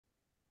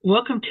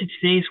Welcome to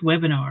today's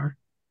webinar.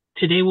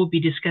 Today we'll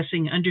be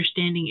discussing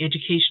understanding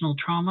educational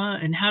trauma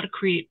and how to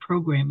create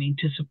programming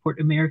to support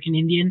American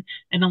Indian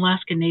and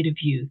Alaska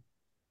Native youth.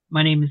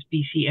 My name is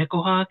BC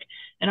Echohawk,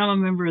 and I'm a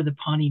member of the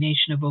Pawnee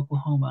Nation of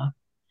Oklahoma.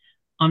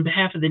 On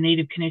behalf of the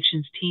Native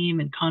Connections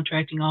team and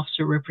contracting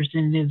officer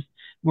representatives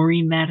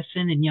Maureen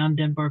Madison and Jan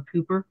Dunbar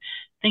Cooper,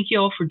 thank you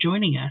all for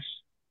joining us.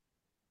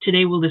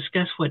 Today we'll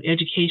discuss what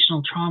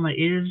educational trauma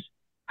is,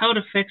 how it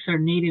affects our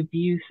Native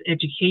youth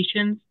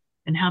education,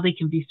 and how they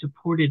can be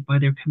supported by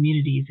their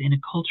communities in a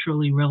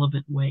culturally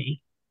relevant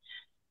way.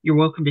 You're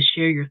welcome to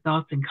share your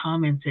thoughts and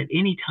comments at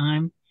any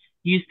time.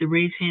 Use the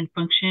raise hand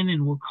function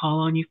and we'll call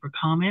on you for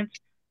comments.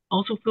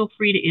 Also, feel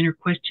free to enter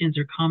questions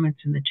or comments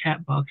in the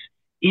chat box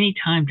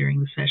anytime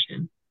during the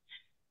session.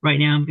 Right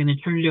now, I'm going to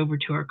turn it over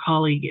to our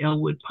colleague,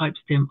 Elwood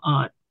Pipestem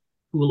Ott,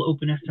 who will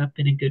open us up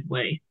in a good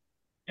way.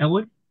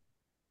 Elwood?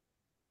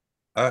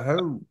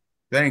 Oh,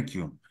 thank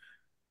you.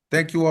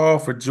 Thank you all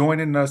for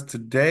joining us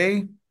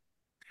today.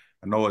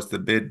 I know it's the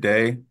bid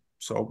day,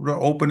 so we're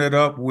gonna open it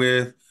up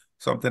with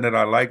something that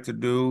I like to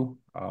do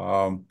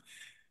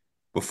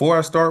before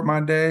I start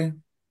my day,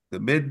 the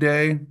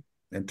midday,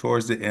 and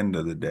towards the end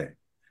of the day.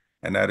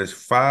 And that is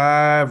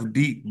 5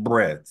 deep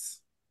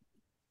breaths.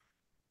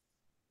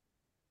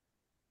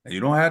 And you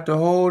don't have to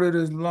hold it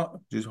as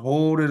long, just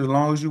hold it as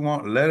long as you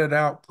want. Let it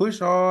out.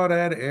 Push all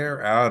that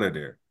air out of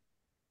there.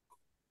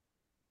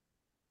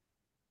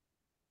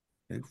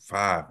 Take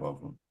 5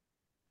 of them.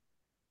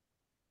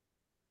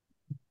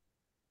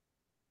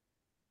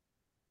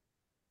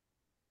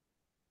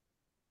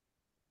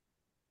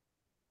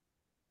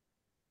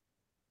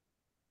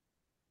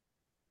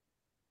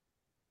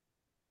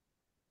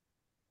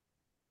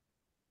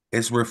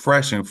 It's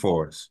refreshing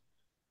for us.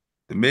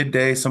 The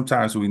midday,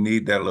 sometimes we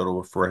need that little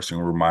refreshing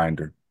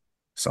reminder.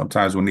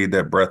 Sometimes we need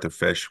that breath of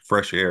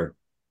fresh air.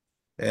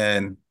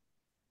 And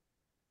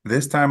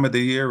this time of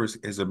the year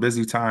is a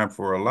busy time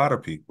for a lot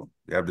of people.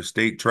 We have the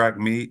state track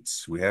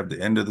meets, we have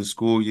the end of the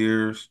school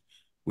years,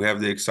 we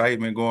have the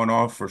excitement going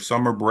on for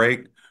summer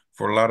break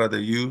for a lot of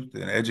the youth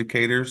and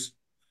educators.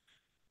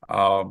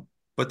 But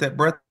that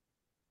breath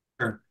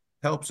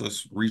helps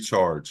us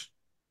recharge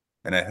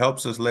and it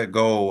helps us let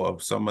go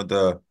of some of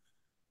the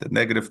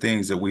negative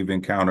things that we've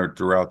encountered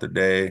throughout the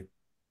day,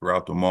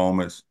 throughout the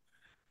moments.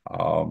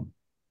 Um,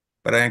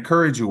 but I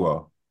encourage you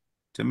all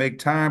to make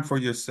time for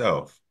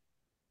yourself,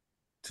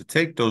 to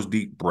take those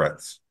deep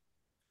breaths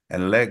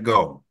and let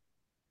go.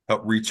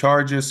 Help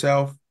recharge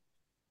yourself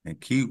and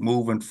keep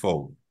moving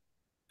forward.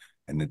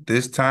 And at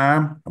this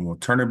time, I'm going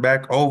to turn it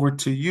back over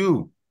to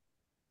you,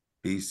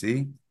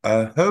 BC.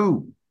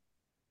 Ahoo.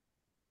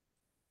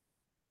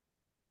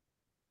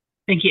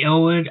 Thank you,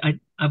 Elwood.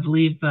 I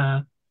believe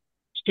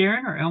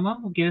Sharon or Elma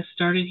will get us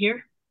started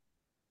here.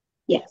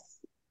 Yes.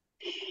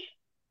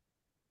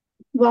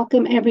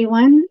 Welcome,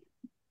 everyone.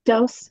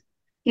 Dos.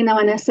 My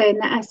name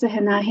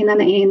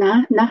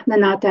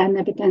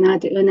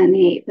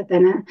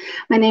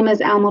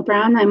is Alma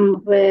Brown.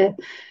 I'm with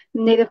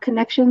Native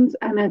Connections.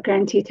 I'm a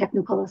grantee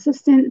technical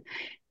assistant.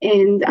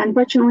 And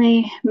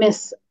unfortunately,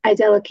 Miss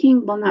Idella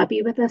King will not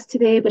be with us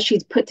today, but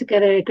she's put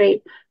together a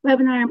great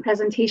webinar and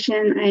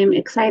presentation. I'm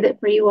excited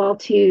for you all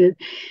to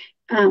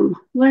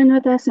learn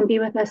with us and be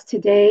with us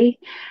today.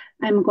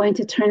 I'm going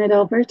to turn it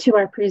over to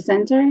our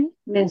presenter,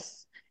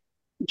 Miss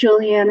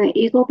Juliana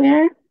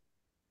Eaglebear,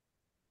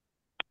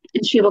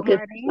 and she will Good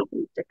give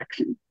morning.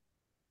 direction.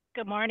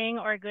 Good morning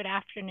or good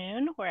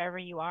afternoon, wherever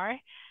you are.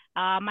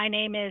 My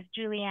name is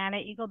Juliana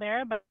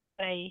Eaglebear, but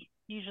I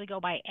usually go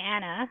by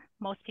Anna.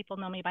 Most people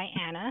know me by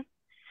Anna.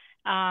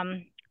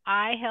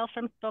 I hail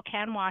from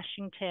Spokane,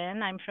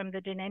 Washington. I'm from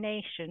the Dene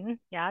Nation,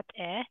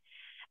 Yat-e.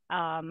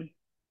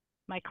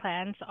 My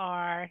clans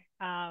are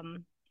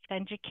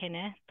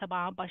Stenjikine,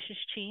 Taba,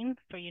 Bashishchin,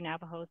 for you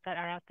Navajos that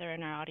are out there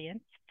in our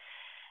audience.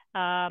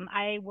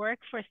 I work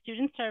for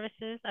Student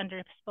Services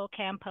under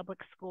Spokane Public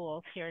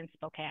Schools here in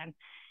Spokane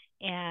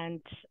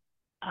and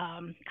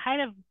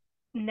kind of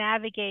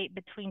navigate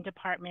between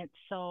departments.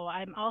 So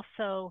I'm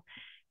also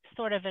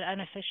sort of an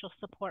unofficial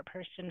support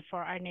person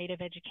for our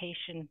Native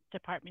Education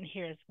department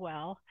here as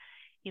well,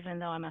 even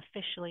though I'm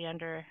officially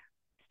under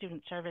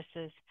Student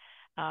Services.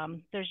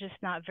 There's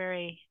just not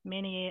very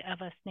many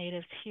of us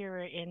natives here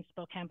in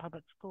Spokane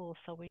Public Schools,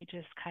 so we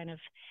just kind of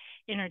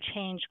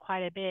interchange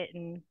quite a bit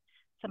in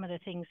some of the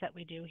things that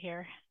we do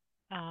here.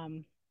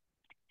 And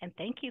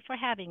thank you for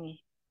having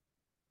me.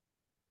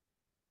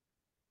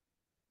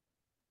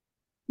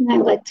 And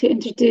I'd like to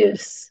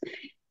introduce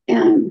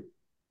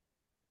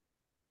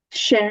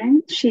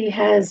Sharon. She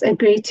has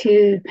agreed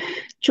to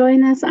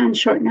join us on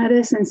short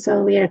notice, and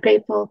so we are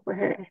grateful for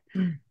her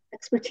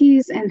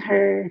expertise and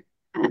her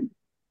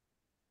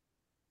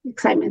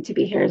excitement to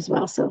be here as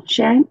well. So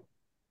Sharon.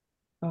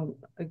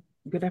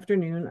 Good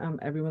afternoon,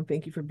 everyone.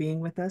 Thank you for being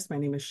with us. My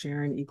name is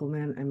Sharon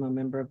Eagleman. I'm a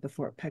member of the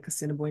Fort Peck,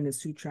 Assiniboine, and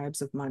Sioux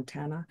tribes of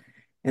Montana,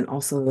 and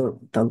also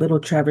the Little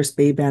Traverse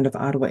Bay Band of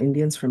Ottawa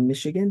Indians from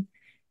Michigan.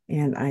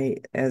 And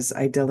as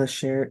Elma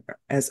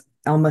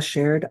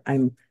shared,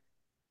 I'm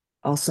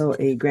also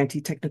a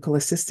grantee technical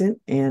assistant,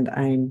 and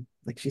I'm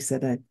like she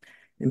said, I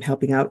am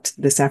helping out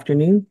this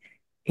afternoon,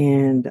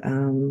 and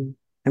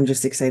I'm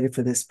just excited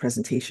for this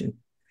presentation.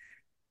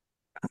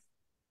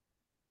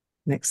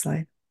 Next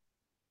slide.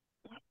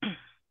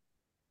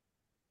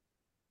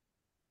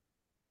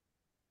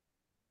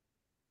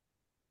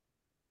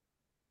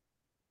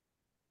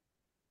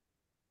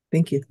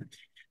 Thank you.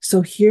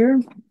 So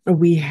here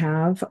we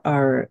have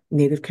our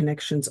Native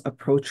Connections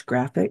approach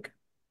graphic.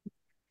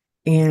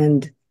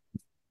 And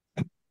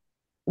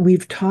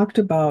we've talked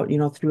about,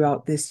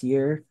 throughout this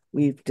year,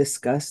 we've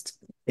discussed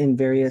in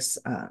various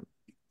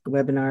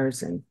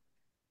webinars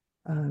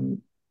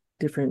and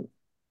different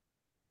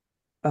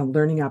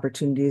learning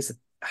opportunities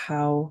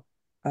how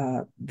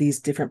these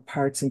different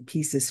parts and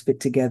pieces fit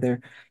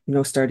together,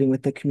 starting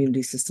with the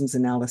community systems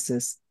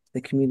analysis,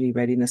 the community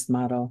readiness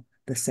model,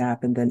 the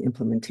SAP, and then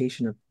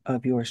implementation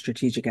of your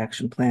strategic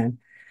action plan.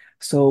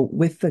 So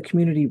with the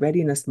community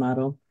readiness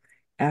model,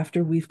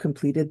 after we've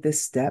completed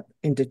this step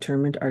and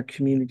determined our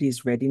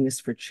community's readiness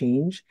for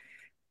change,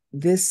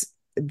 this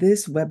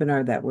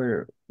webinar that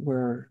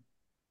we're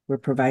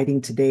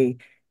providing today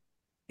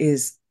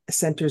is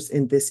centers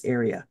in this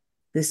area.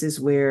 This is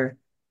where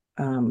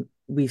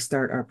we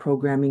start our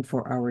programming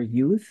for our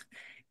youth,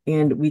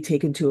 and we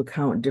take into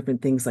account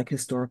different things like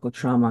historical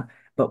trauma,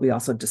 but we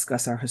also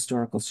discuss our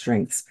historical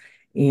strengths.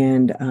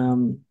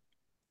 And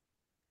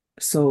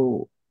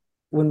so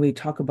when we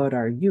talk about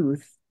our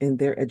youth and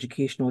their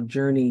educational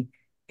journey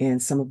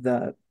and some of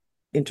the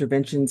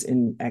interventions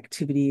and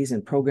activities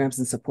and programs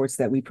and supports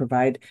that we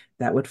provide,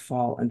 that would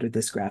fall under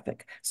this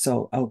graphic.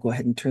 So I'll go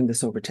ahead and turn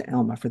this over to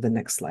Elma for the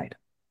next slide.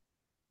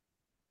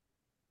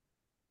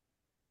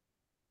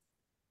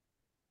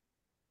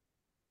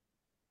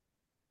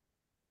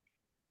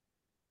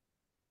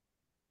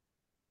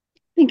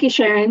 Thank you,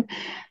 Sharon.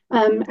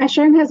 As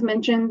Sharon has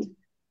mentioned,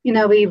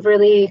 we've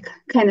really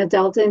kind of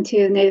delved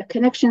into Native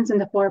Connections in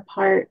the 4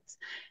 parts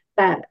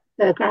that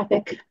the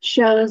graphic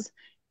shows.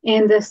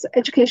 And this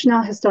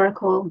educational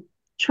historical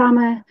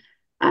trauma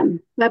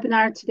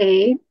webinar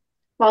today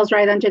falls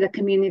right under the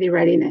community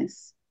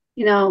readiness.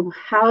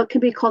 How it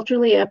can be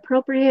culturally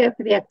appropriate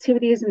for the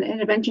activities and the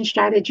intervention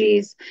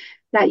strategies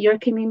that your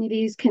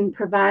communities can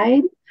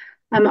provide.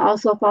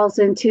 Also falls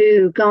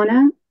into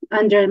GONA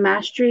under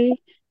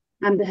mastery,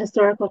 the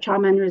historical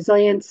trauma and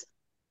resilience,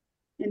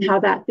 and how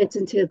that fits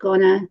into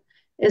GONA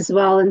as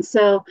well. And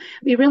so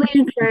we really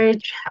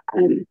encourage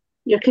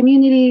your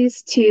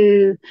communities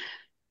to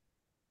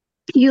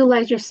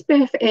utilize your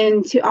SPIF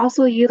and to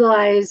also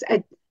utilize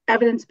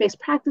evidence-based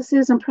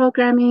practices and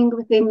programming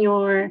within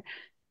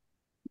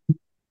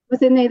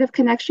Native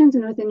Connections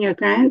and within your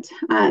grant.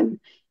 And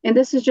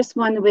this is just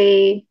one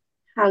way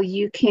how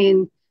you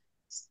can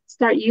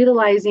start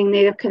utilizing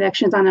Native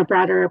Connections on a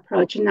broader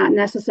approach, and not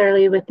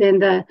necessarily within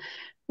the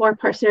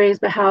 4-part series,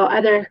 but how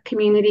other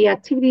community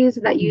activities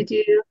that you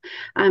do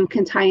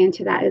can tie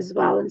into that as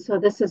well. And so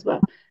this is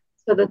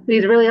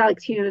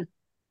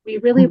we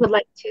really would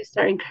like to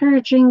start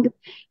encouraging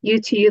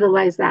you to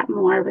utilize that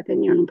more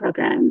within your own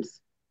programs.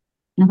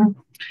 Mm-hmm.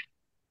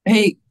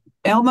 Hey,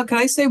 Elma, can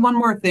I say one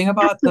more thing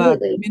about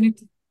Absolutely. the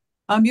community?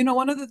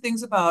 One of the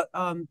things about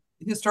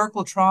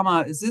historical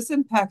trauma is this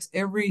impacts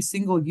every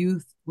single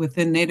youth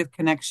within Native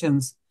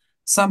Connections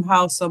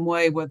somehow, some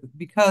way,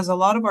 because a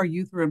lot of our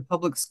youth are in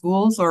public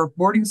schools or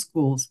boarding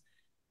schools.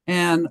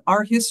 And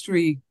our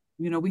history,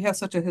 we have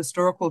such a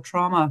historical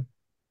trauma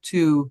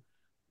to,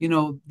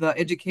 the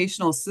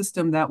educational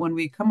system that when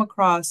we come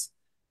across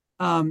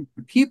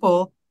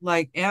people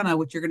like Anna,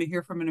 which you're going to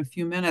hear from in a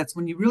few minutes,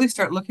 when you really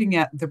start looking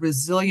at the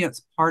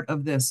resilience part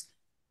of this,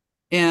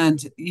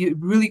 and it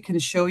really can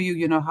show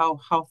you,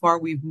 how far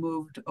we've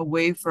moved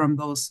away from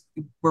those.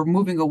 We're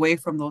moving away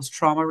from those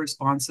trauma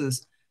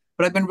responses.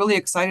 But I've been really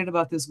excited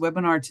about this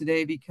webinar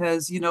today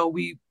because,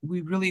 we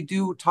really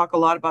do talk a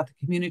lot about the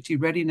community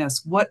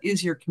readiness. What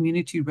is your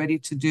community ready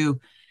to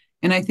do?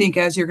 And I think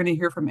as you're going to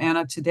hear from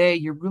Anna today,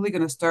 you're really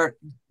going to start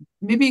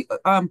maybe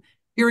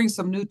hearing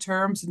some new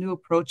terms, new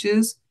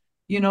approaches,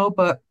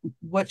 but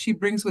what she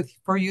brings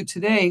for you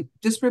today,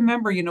 just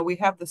remember, we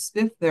have the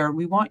SPIF there.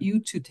 We want you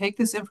to take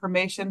this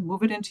information,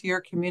 move it into your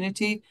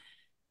community,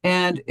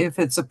 and if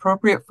it's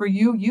appropriate for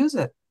you, use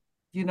it,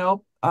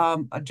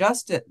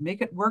 adjust it,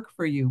 make it work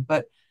for you.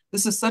 But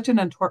this is such an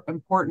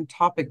important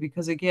topic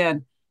because,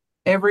 again,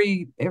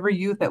 every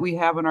youth that we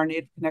have in our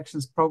Native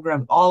Connections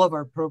program, all of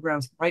our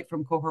programs, right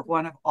from cohort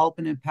 1, have all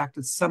been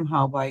impacted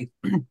somehow by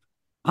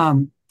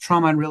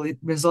trauma and really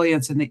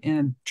resilience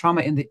in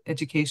trauma in the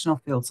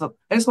educational field. So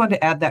I just wanted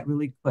to add that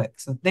really quick.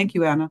 So thank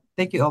you, Anna.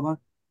 Thank you, Elma.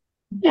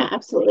 Yeah,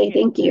 absolutely.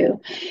 Thank you.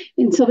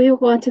 And so we will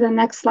go on to the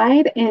next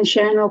slide, and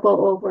Sharon will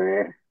go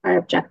over our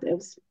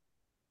objectives.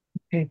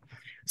 Okay.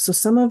 So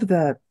some of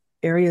the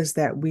areas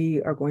that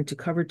we are going to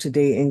cover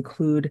today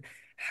include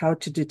how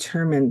to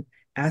determine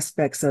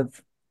aspects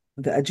of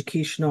the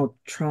educational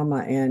trauma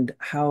and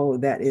how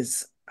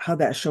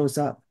that shows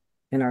up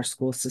in our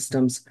school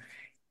systems,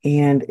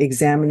 and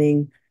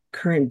examining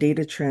current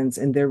data trends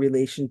and their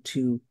relation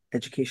to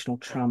educational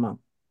trauma.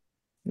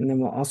 And then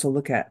we'll also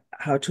look at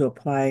how to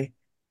apply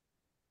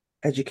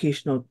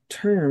educational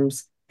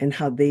terms and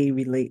how they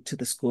relate to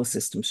the school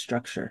system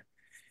structure.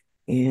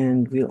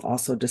 And we'll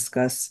also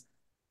discuss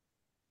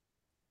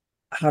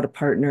how to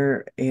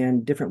partner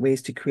and different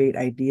ways to create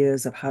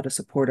ideas of how to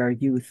support our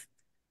youth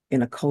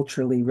in a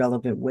culturally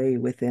relevant way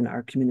within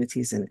our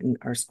communities and in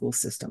our school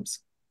systems.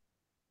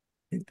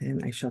 And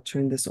then I shall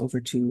turn this over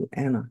to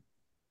Anna.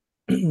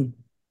 Thank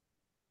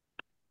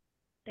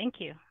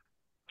you.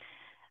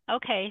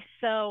 Okay,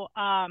 so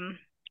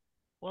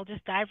we'll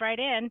just dive right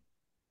in.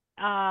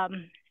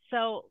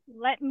 So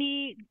let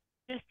me,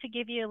 just to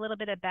give you a little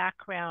bit of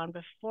background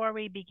before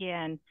we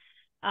begin,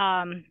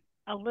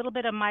 a little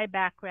bit of my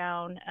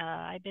background.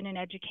 I've been in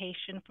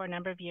education for a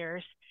number of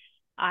years.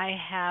 I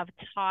have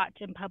taught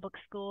in public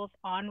schools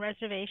on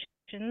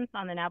reservations,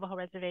 on the Navajo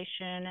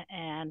Reservation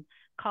and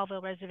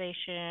Colville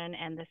Reservation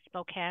and the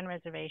Spokane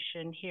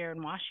Reservation here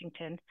in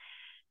Washington.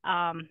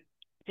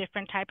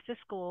 Different types of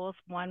schools.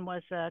 One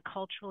was a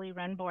culturally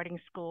run boarding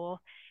school,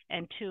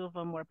 and two of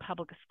them were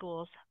public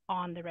schools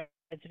on the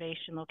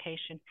reservation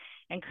location.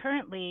 And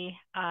currently,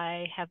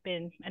 I have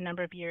been a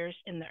number of years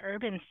in the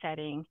urban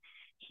setting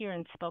here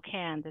in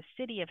Spokane, the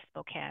city of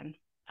Spokane.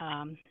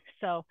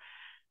 So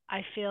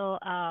I feel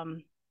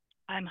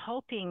I'm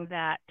hoping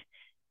that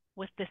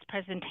with this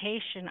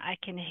presentation, I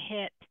can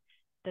hit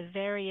the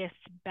various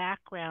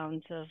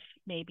backgrounds of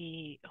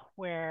maybe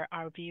where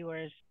our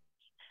viewers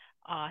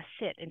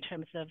sit in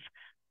terms of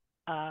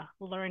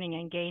learning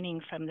and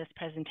gaining from this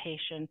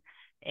presentation.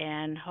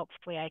 And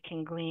hopefully I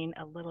can glean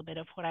a little bit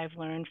of what I've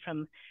learned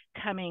from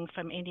coming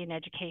from Indian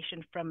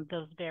education from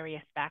those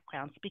various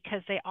backgrounds,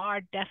 because they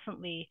are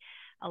definitely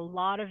a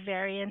lot of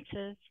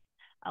variances,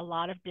 a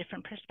lot of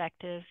different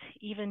perspectives,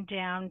 even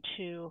down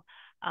to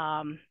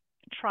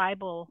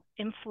tribal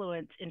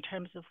influence in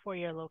terms of where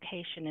your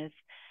location is.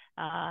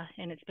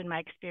 And it's been my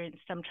experience,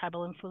 some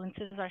tribal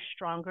influences are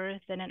stronger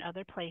than in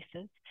other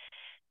places.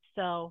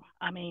 So,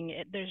 I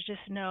mean, there's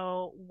just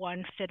no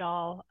one fit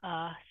all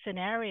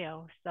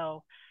scenario.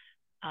 So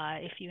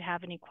if you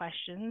have any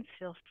questions,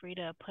 feel free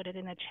to put it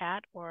in the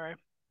chat, or,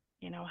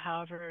 you know,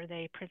 however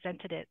they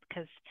presented it,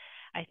 because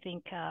I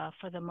think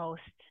for the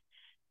most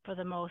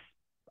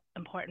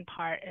important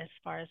part, as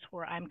far as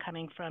where I'm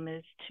coming from,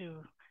 is to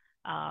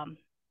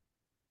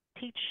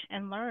teach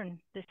and learn.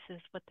 This is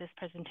what this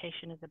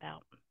presentation is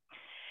about.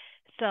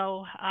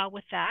 So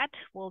with that,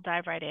 we'll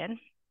dive right in.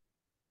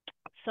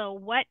 So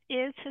what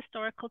is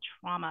historical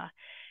trauma?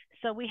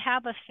 So we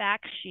have a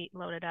fact sheet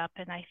loaded up,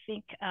 and I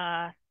think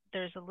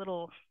there's a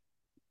little,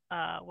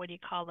 what do you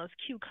call those,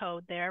 Q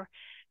code there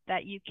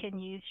that you can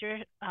use your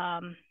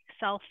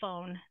cell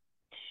phone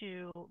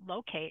to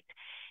locate.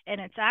 And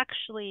it's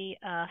actually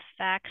a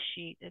fact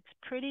sheet. It's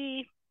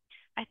pretty,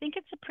 I think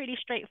it's a pretty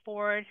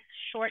straightforward,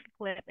 short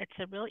clip. It's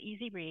a real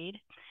easy read.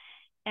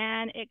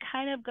 And it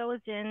kind of goes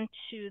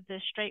into the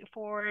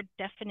straightforward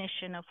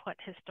definition of what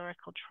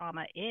historical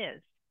trauma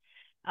is.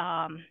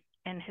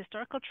 And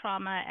historical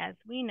trauma, as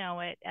we know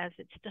it, as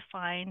it's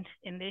defined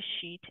in this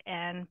sheet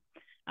and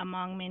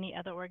among many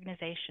other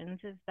organizations,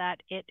 is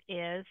that it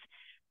is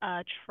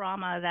a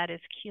trauma that is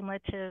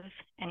cumulative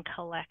and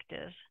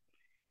collective.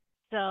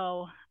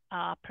 So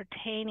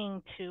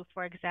pertaining to,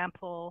 for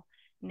example,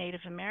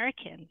 Native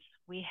Americans,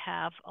 we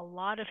have a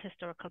lot of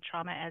historical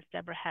trauma, as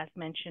Deborah has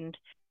mentioned.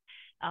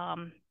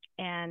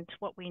 And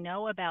what we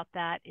know about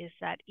that is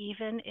that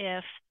even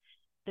if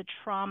the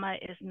trauma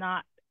is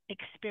not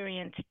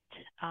experienced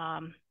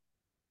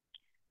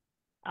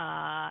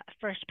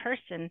first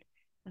person,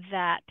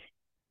 that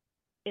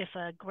if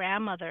a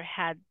grandmother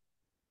had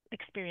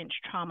experienced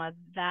trauma,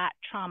 that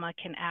trauma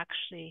can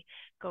actually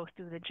go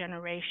through the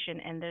generation,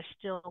 and there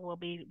still will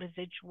be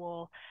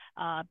residual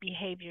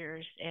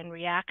behaviors and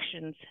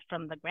reactions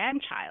from the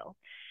grandchild.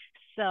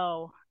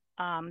 So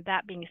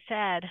that being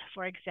said,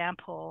 for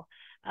example,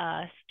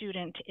 a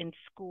student in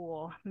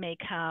school may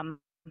come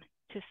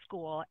to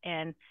school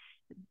and,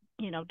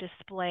 you know,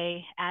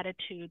 display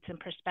attitudes and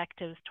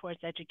perspectives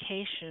towards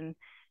education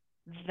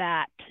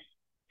that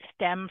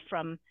stem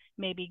from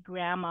maybe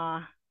grandma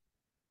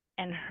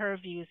and her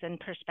views and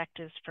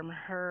perspectives from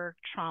her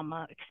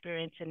trauma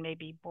experience and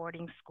maybe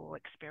boarding school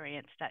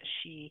experience that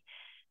she,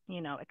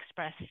 you know,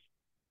 expressed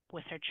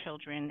with her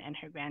children and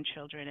her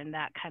grandchildren, and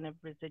that kind of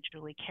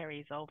residually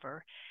carries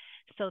over.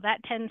 So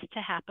that tends to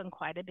happen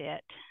quite a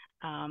bit.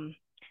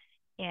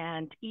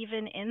 And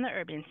even in the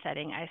urban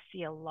setting, I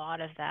see a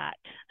lot of that.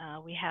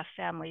 We have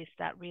families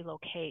that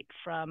relocate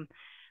from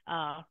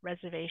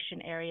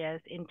reservation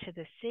areas into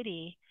the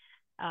city.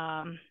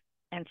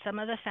 And some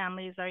of the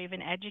families are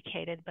even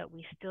educated, but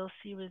we still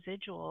see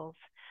residuals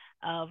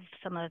of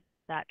some of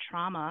that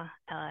trauma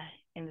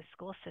in the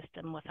school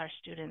system with our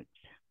students.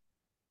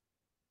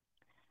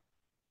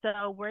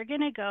 So we're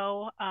going to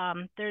go,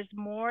 there's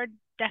more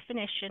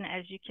definition,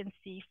 as you can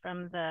see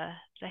from the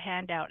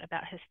handout,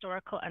 about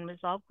historical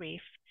unresolved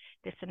grief,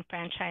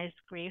 disenfranchised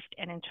grief,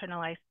 and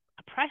internalized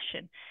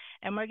oppression.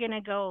 And we're going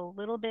to go a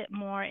little bit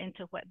more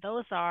into what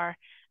those are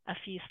a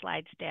few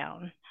slides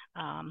down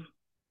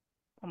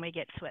when we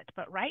get to it.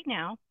 But right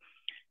now,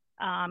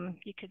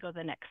 you could go to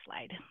the next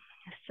slide.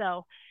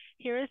 So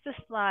here is the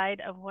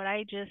slide of what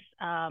I just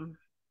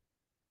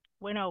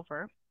went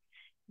over,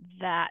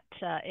 that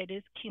it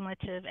is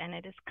cumulative and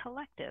it is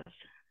collective.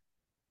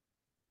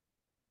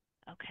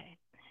 Okay.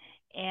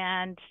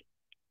 And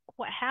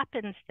what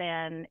happens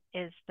then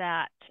is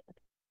that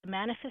the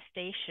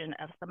manifestation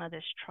of some of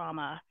this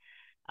trauma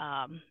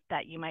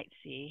that you might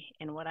see,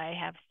 and what I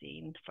have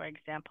seen, for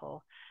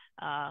example,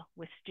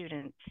 with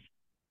students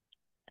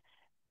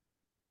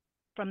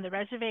from the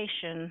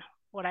reservation,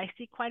 what I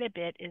see quite a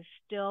bit is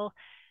still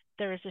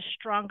there is a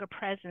stronger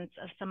presence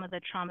of some of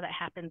the trauma that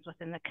happens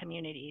within the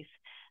communities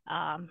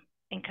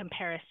in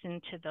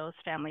comparison to those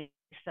families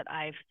that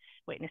I've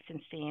witnessed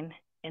and seen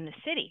in the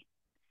city.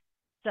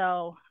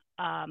 So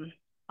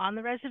on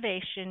the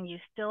reservation, you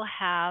still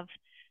have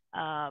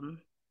a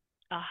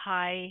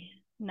high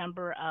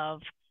number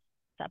of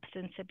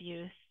substance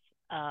abuse,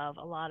 of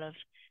a lot of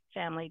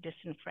family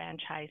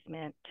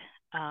disenfranchisement.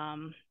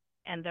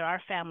 And there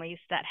are families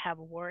that have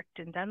worked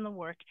and done the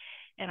work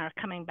and are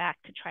coming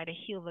back to try to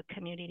heal the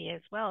community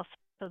as well.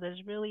 So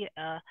there's really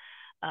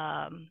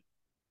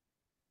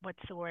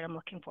what's the word I'm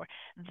looking for?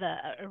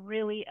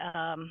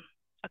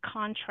 A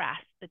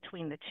contrast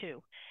between the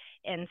two.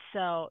 And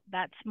so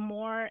that's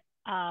more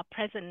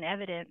present and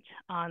evident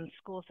on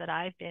schools that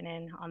I've been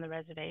in on the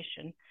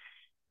reservation.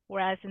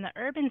 Whereas in the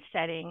urban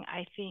setting,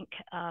 I think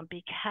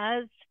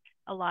because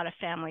a lot of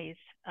families,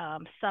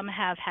 some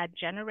have had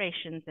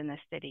generations in the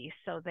city,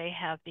 so they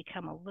have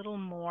become a little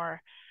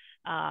more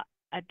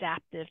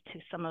adaptive to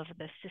some of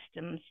the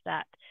systems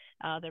that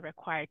they're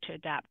required to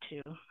adapt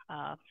to,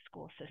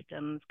 school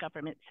systems,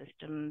 government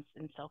systems,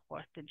 and so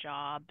forth, the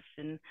jobs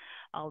and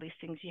all these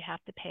things you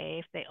have to pay.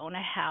 If they own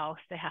a house,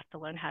 they have to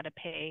learn how to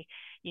pay,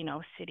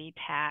 city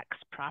tax,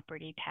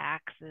 property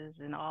taxes,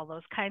 and all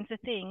those kinds of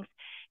things.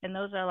 And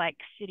those are like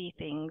city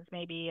things,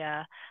 maybe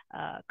a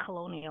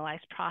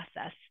colonialized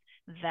process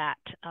that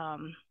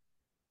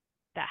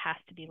that has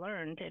to be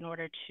learned in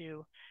order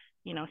to,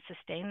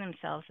 sustain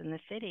themselves in the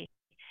city.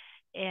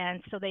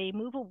 And so they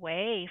move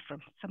away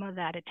from some of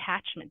that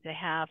attachment they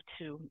have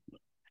to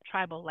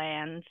tribal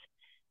lands,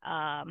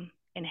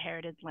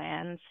 inherited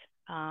lands.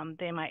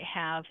 They might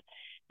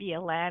be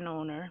a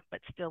landowner, but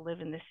still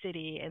live in the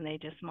city, and they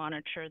just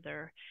monitor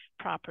their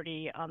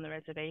property on the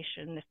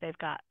reservation if they've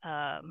got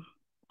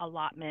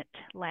allotment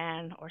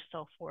land or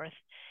so forth.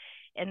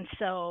 And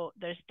so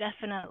there's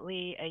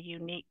definitely a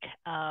unique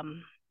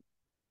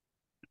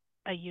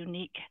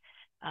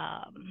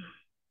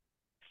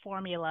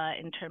formula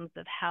in terms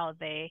of how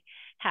they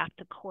have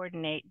to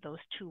coordinate those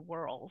two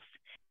worlds.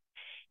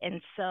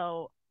 And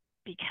so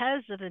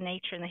because of the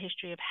nature and the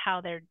history of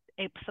how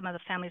some of the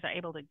families are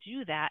able to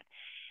do that,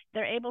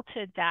 they're able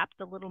to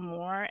adapt a little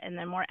more, and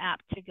they're more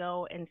apt to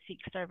go and seek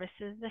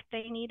services if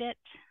they need it.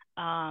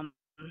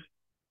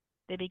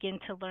 They begin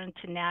to learn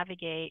to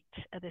navigate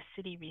the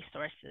city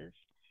resources.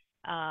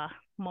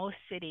 Most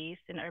cities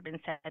in urban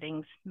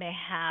settings may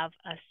have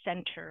a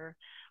center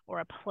or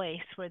a place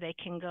where they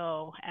can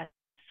go as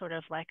sort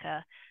of like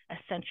a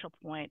central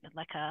point,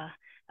 like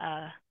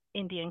a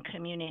Indian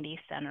community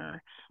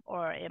center,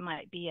 or it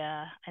might be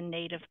a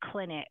native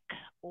clinic,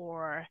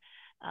 or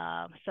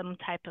some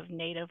type of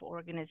native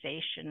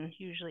organization.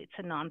 Usually it's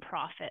a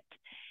nonprofit,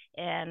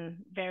 and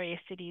various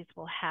cities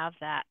will have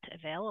that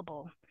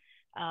available.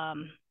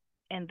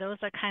 And those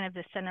are kind of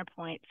the center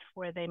points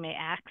where they may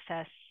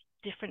access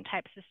different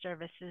types of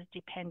services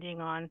depending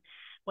on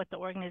what the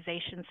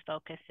organization's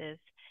focus is.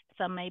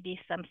 Some may be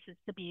substance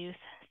abuse,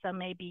 some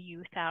may be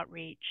youth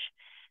outreach,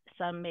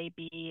 some may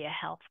be a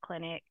health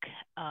clinic,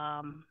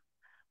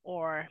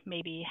 or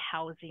maybe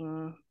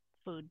housing,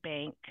 food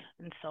bank,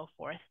 and so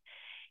forth.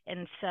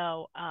 And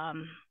so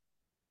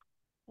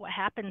what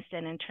happens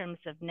then in terms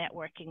of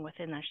networking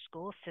within our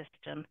school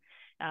system,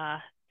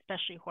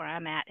 especially where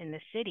I'm at in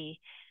the city,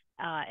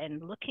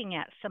 and looking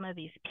at some of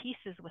these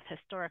pieces with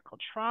historical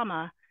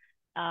trauma,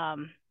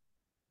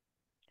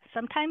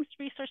 sometimes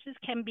resources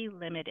can be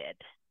limited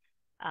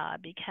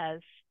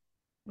because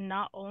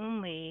not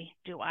only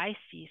do I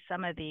see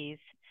some of these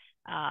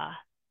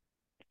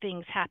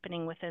things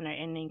happening within our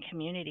Indian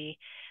community,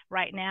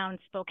 right now in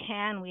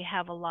Spokane, we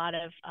have a lot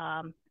of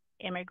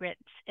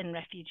immigrants and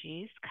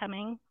refugees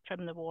coming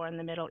from the war in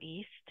the Middle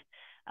East.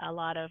 A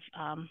lot of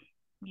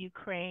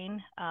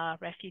Ukraine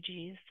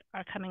refugees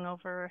are coming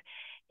over,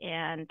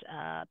 and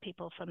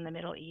people from the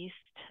Middle East,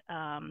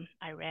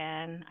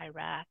 Iran,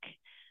 Iraq,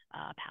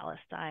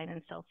 Palestine,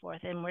 and so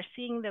forth. And we're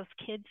seeing those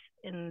kids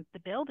in the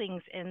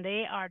buildings, and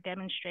they are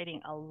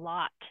demonstrating a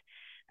lot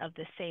of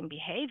the same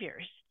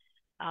behaviors,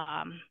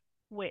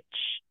 which,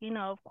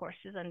 of course,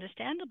 is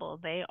understandable.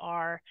 They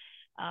are,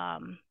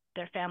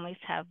 their families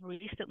have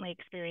recently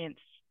experienced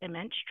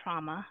immense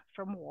trauma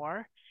from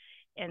war,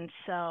 and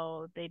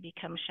so they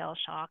become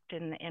shell-shocked.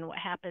 And what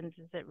happens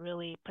is it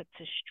really puts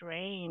a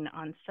strain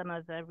on some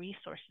of the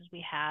resources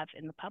we have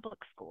in the public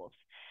schools.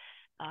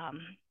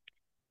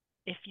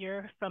 If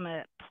you're from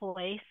a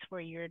place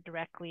where you're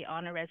directly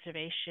on a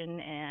reservation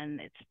and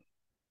it's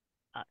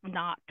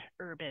not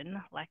urban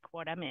like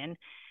what I'm in,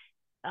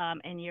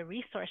 and your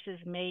resources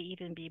may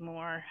even be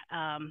more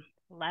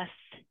less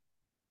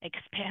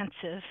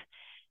expansive.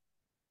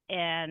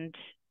 And,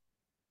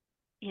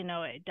 you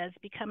know, it does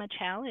become a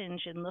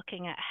challenge in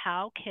looking at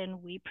how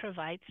can we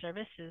provide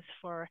services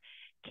for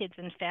kids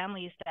and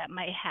families that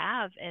might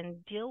have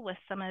and deal with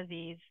some of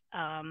these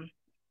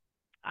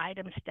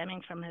items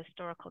stemming from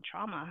historical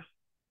trauma.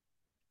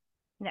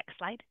 Next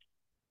slide.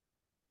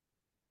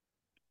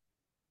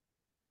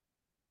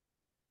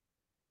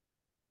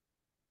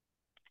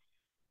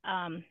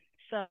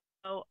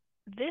 So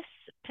this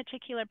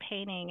particular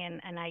painting,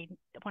 and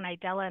when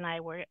Idella and I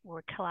were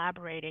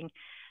collaborating,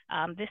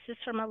 this is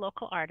from a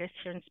local artist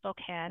here in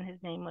Spokane.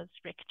 His name was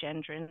Rick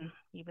Gendron.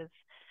 He was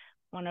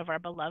one of our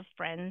beloved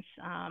friends,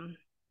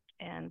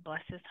 and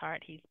bless his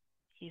heart,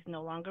 he's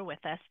no longer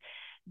with us.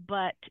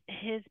 But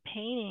his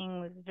painting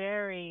was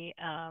very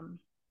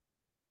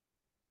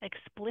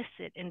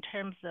explicit in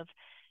terms of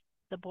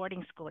the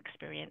boarding school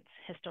experience,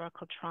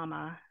 historical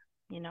trauma,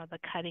 you know, the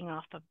cutting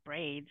off of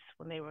braids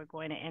when they were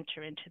going to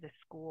enter into the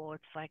school.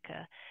 It's like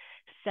a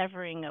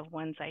severing of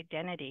one's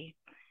identity.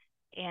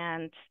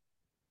 And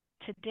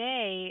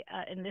today,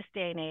 in this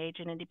day and age,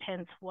 and it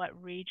depends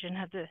what region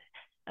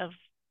of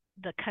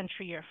the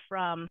country you're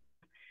from,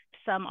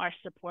 some are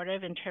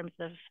supportive in terms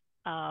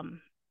of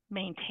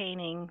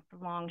maintaining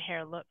the long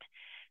hair look.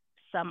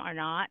 Some are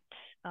not.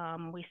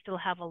 We still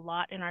have a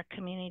lot in our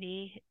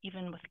community,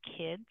 even with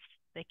kids.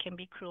 They can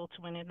be cruel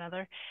to one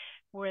another,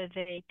 where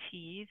they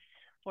tease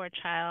for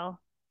a child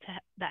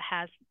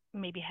that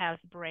maybe has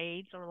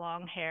braids or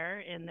long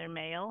hair in their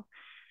male.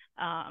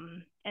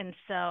 And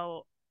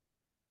so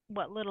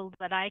what little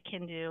that I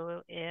can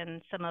do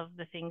in some of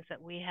the things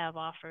that we have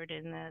offered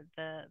in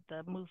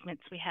the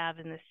movements we have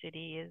in the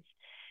city is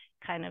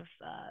kind of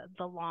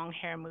the long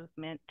hair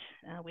movement.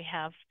 We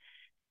have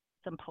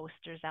some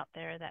posters out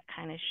there that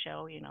kind of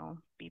show, you know,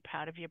 be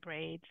proud of your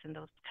braids and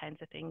those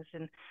kinds of things.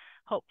 And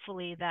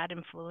hopefully that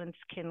influence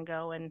can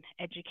go and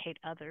educate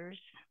others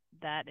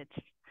that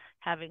it's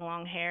having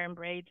long hair and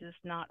braids is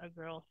not a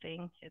girl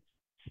thing. It's,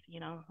 you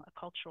know, a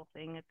cultural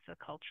thing. It's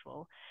a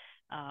cultural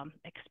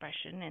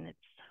expression, and it's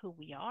who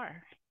we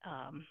are.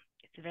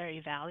 It's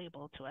very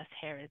valuable to us.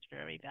 Hair is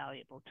very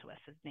valuable to us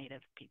as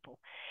Native people.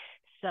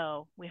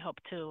 So we hope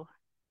to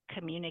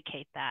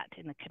communicate that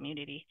in the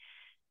community.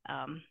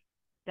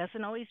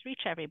 Doesn't always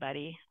reach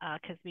everybody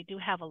because we do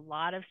have a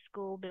lot of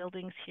school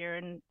buildings here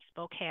in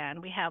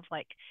Spokane. We have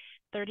like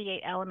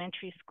 38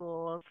 elementary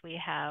schools. We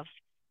have,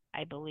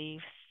 I believe,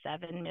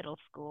 7 middle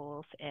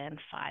schools and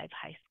 5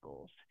 high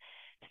schools.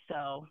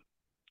 So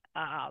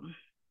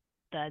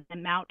the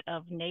amount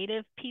of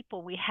Native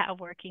people we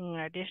have working in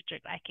our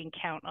district, I can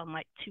count on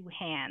like 2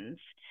 hands.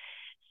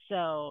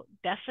 So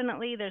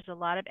definitely there's a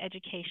lot of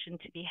education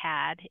to be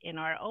had in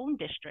our own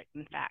district,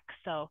 in fact.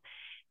 So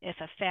if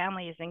a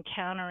family is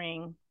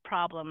encountering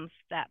problems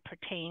that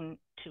pertain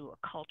to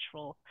a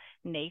cultural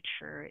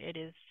nature, it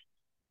is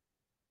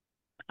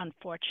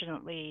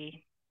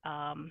unfortunately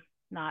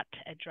not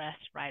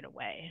addressed right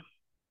away.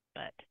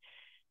 But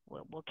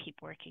we'll keep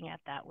working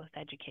at that with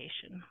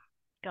education.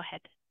 Go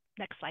ahead.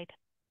 Next slide.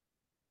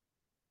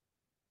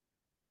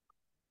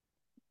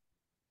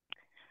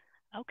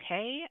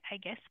 Okay, I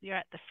guess we are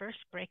at the first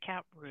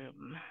breakout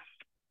room.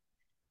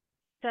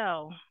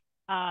 So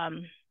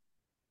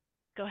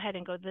go ahead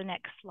and go to the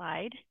next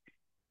slide.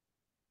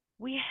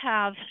 We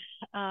have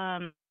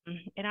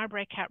in our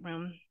breakout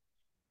room,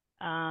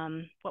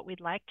 what we'd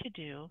like to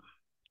do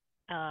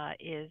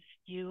is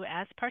you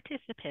as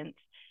participants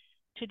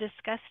to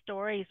discuss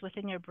stories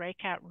within your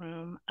breakout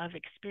room of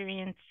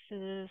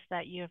experiences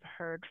that you have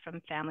heard from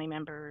family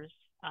members,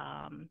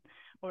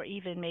 or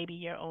even maybe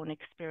your own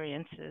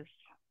experiences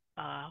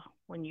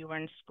when you were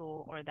in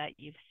school, or that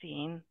you've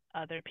seen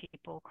other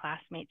people,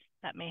 classmates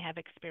that may have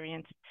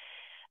experienced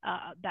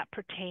that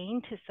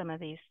pertain to some of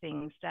these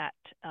things that,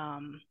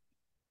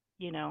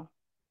 you know,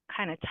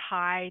 kind of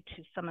tie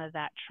to some of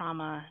that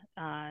trauma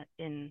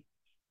in,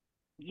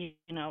 you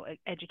know,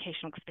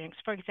 educational experience.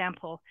 For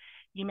example,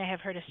 you may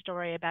have heard a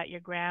story about your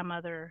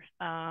grandmother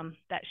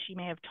that she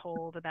may have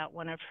told about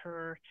one of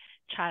her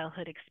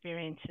childhood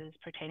experiences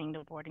pertaining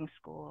to boarding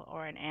school,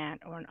 or an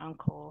aunt or an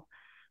uncle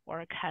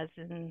or a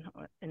cousin,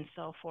 and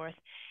so forth.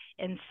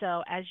 And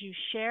so as you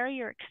share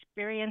your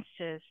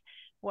experiences,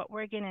 what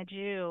we're going to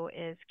do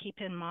is keep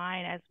in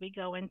mind as we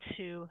go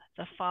into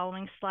the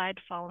following slide,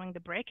 following the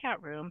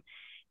breakout room,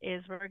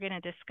 is we're going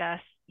to discuss,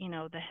 you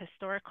know, the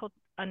historical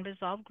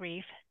unresolved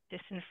grief,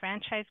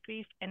 disenfranchised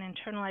grief, and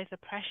internalized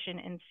oppression,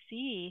 and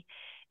see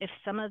if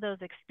some of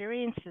those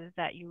experiences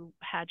that you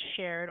had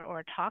shared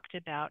or talked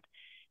about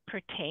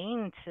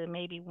pertain to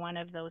maybe one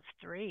of those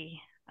 3.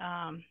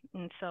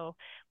 And so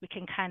we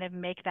can kind of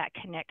make that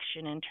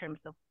connection in terms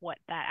of what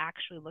that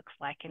actually looks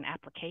like in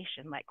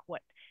application, like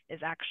what is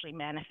actually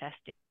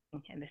manifesting,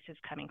 and this is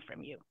coming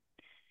from you.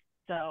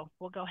 So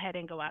we'll go ahead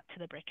and go out to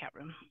the breakout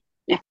room.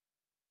 Yeah.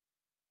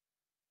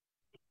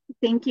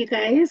 Thank you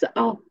guys.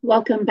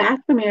 Welcome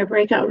back from your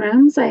breakout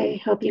rooms.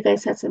 I hope you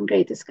guys had some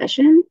great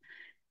discussion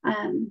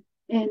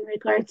in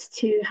regards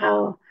to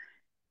how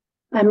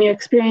your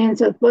experience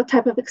of what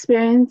type of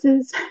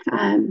experiences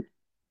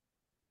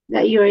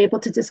that you were able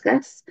to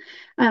discuss.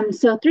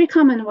 So three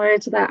common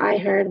words that I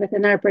heard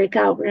within our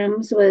breakout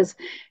rooms was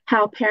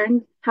how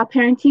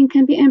parenting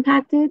can be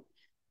impacted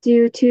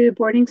due to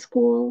boarding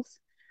schools,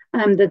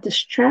 the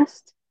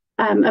distrust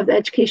of the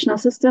educational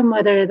system,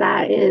 whether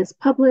that is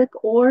public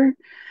or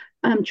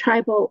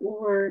tribal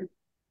or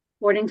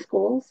boarding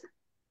schools,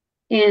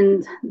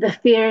 and the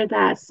fear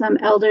that some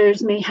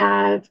elders may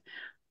have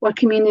or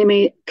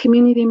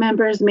community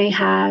members may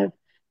have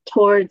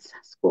towards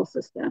school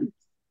systems.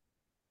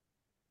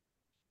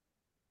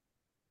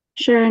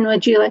 Sharon,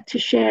 would you like to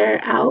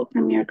share out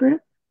from your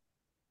group?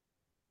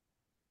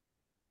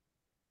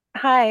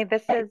 Hi,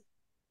 this is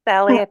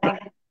Sally, I think.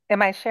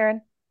 Am I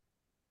Sharon?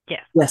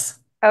 Yes. Yes.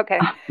 Okay.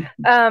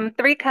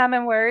 Three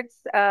common words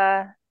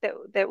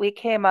that we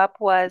came up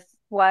was,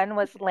 one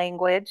was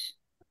language,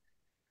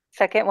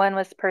 second one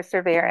was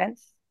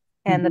perseverance,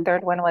 and the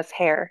third one was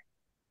hair.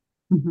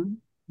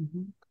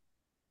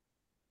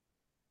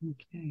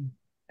 Okay.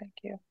 Thank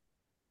you.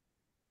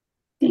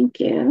 Thank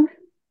you.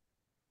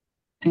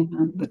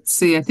 And let's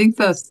see, I think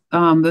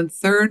the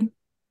third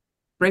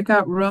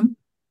breakout room,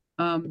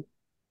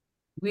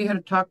 we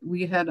had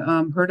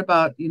heard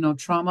about,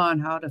 trauma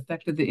and how it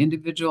affected the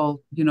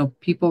individual,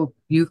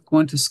 youth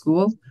going to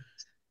school,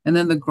 and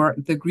then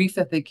the grief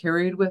that they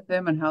carried with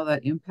them and how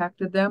that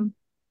impacted them.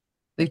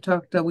 We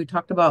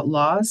talked about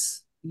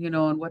loss,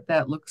 and what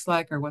that looks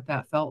like or what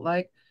that felt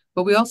like.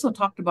 But we also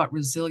talked about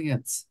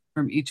resilience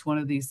from each one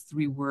of these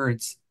three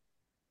words,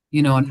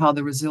 and how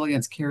the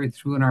resilience carried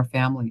through in our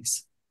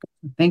families.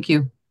 Thank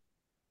you.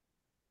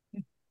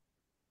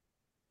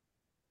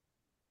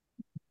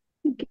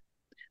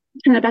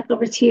 Turn it back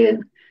over to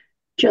you,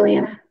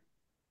 Juliana.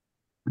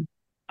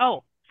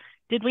 Oh,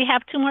 did we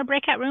have two more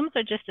breakout rooms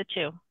or just the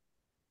two?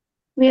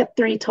 We have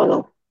three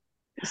total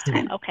this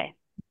time. Okay.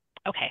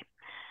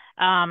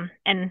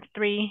 And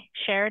three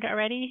shared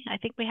already? I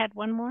think we had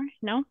one more.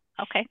 No?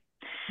 Okay.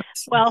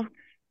 Well,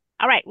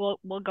 all right,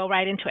 we'll go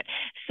right into it.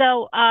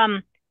 So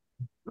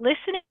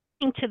listening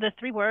to the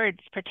three words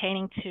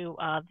pertaining to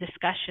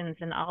discussions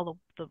and all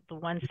the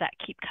ones that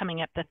keep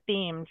coming up, the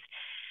themes,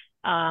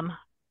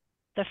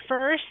 the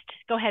first,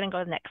 go ahead and go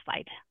to the next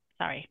slide.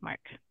 Sorry, Mark.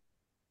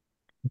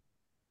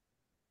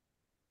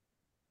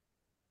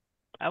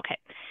 Okay,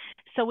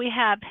 so we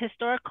have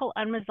historical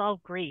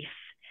unresolved grief.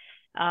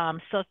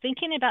 So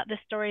thinking about the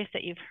stories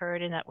that you've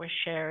heard and that were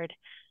shared,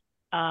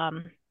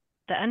 the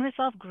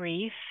unresolved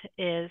grief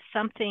is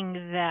something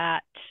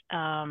that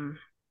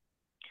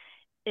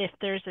if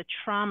there's a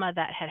trauma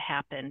that had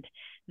happened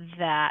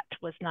that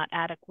was not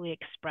adequately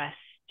expressed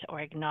or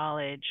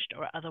acknowledged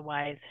or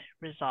otherwise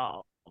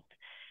resolved.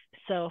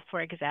 So for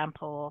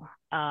example,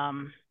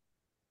 the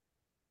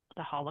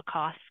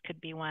Holocaust could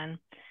be one.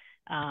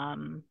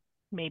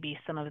 Maybe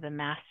some of the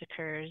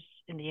massacres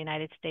in the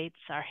United States,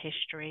 our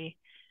history,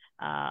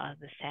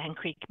 the Sand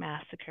Creek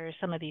Massacre,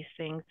 some of these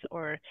things,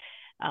 or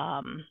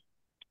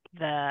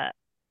the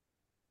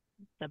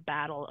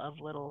Battle of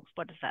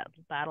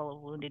Battle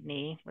of Wounded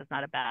Knee was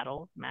not a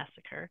battle,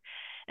 massacre,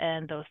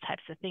 and those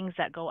types of things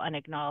that go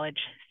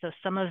unacknowledged. So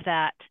some of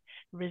that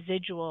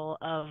residual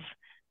of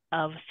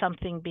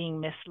something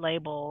being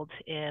mislabeled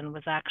and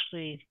was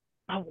actually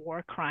a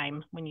war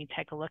crime when you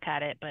take a look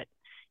at it, but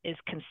is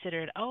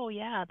considered, oh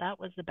yeah, that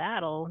was the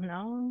battle.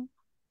 No,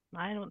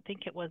 I don't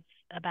think it was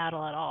a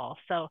battle at all.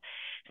 So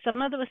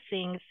some of those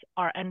things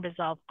are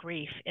unresolved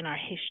grief in our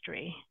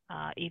history,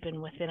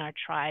 even within our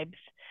tribes,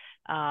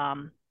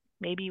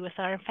 maybe with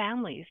our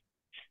families,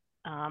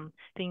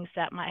 things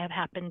that might have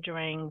happened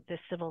during the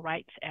civil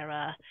rights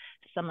era,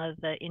 some of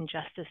the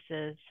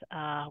injustices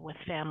with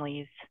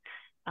families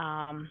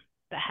that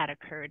had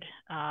occurred.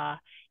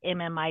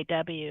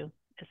 MMIW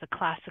is a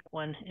classic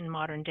one in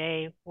modern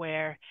day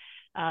where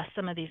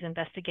some of these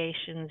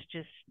investigations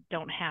just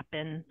don't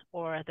happen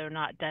or they're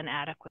not done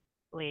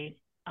adequately.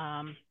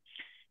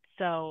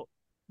 So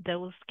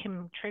those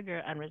can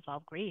trigger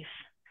unresolved grief.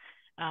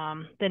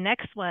 The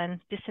next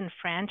one,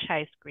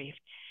 disenfranchised grief.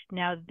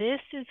 Now,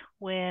 this is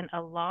when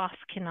a loss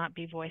cannot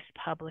be voiced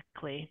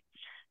publicly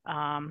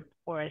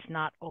or is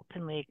not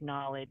openly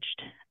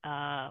acknowledged.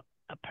 A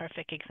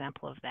perfect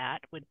example of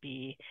that would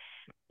be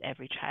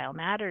Every Child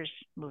Matters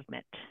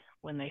movement,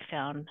 when they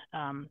found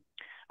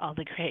all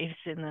the graves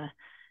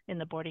in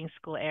the boarding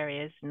school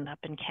areas and up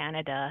in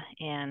Canada.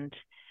 And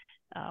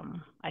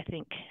I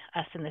think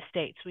us in the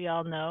States, we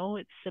all know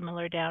it's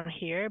similar down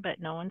here, but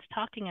no one's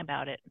talking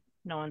about it.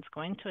 No one's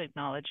going to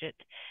acknowledge it.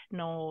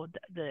 No,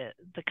 the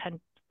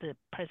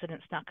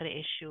president's not going to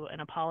issue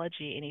an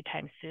apology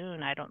anytime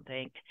soon, I don't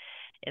think.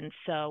 And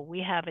so we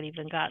haven't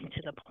even gotten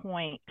to the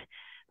point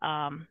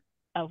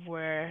of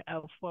where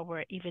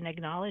we're even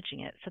acknowledging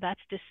it. So that's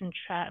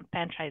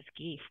disenfranchised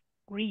grief.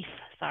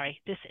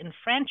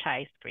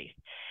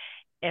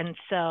 And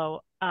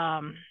so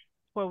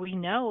where we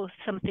know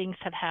some things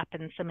have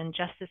happened, some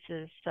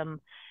injustices, some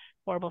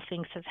horrible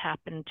things have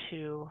happened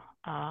to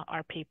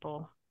our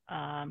people,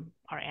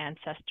 our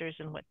ancestors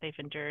and what they've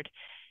endured,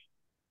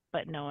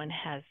 but no one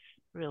has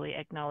really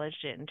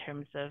acknowledged it in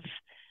terms of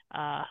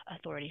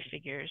authority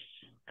figures,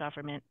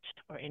 government,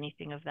 or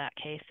anything of that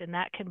case. And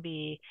that can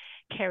be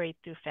carried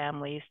through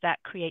families.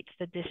 That creates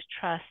the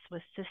distrust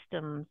with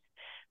systems,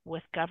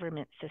 with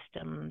government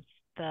systems,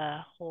 the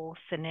whole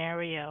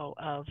scenario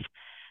of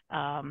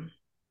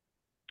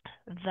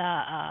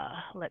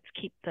let's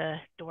keep the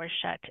door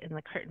shut and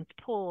the curtains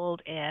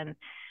pulled, and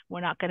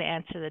we're not going to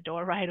answer the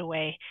door right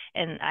away.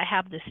 And I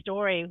have this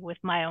story with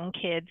my own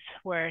kids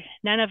where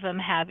none of them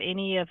have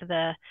any of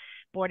the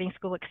boarding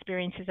school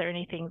experiences or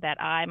anything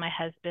that I, my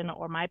husband,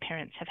 or my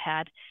parents have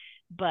had.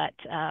 But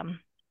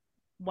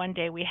one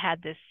day we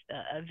had this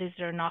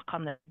visitor knock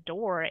on the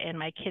door, and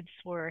my kids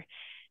we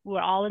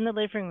were all in the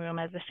living room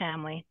as a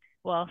family.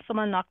 Well,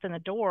 someone knocked on the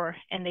door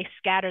and they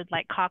scattered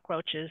like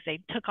cockroaches. They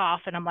took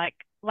off, and I'm like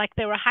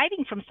they were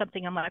hiding from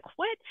something. I'm like,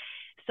 what?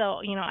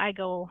 So, I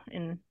go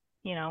and,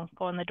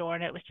 go in the door,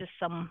 and it was just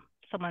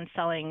someone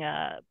selling,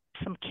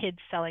 some kids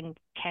selling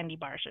candy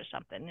bars or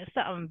something. It's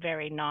something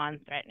very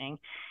non-threatening.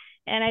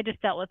 And I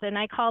just dealt with it, and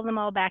I called them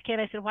all back in.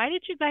 I said, why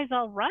did you guys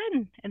all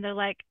run? And they're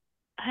like,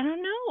 I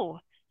don't know.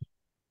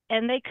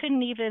 And they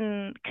couldn't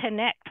even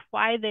connect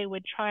why they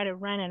would try to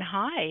run and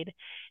hide.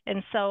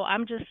 And so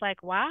I'm just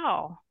like,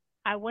 wow,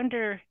 I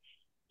wonder,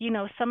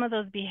 some of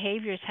those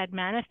behaviors had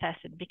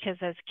manifested because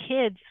as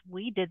kids,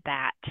 we did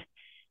that.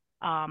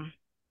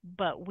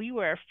 But we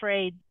were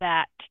afraid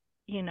that,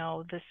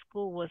 the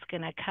school was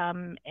going to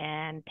come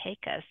and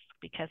take us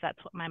because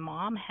that's what my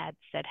mom had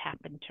said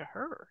happened to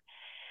her.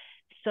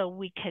 So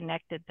we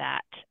connected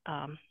that.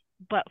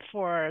 But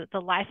for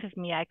the life of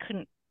me, I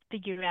couldn't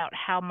figure out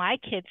how my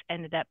kids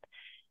ended up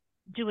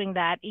doing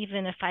that,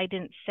 even if I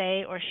didn't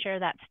say or share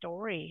that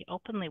story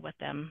openly with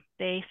them.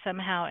 They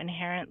somehow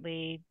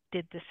inherently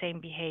did the same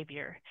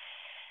behavior.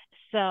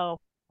 So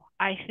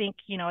I think,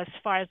 as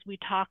far as we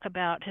talk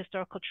about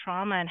historical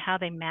trauma and how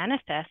they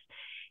manifest,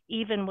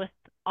 even with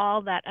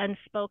all that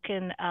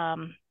unspoken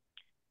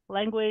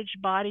language,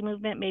 body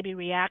movement, maybe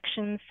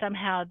reactions,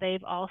 somehow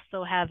they've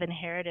also have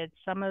inherited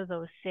some of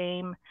those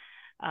same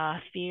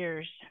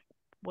fears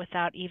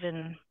without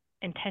even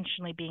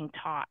intentionally being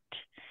taught.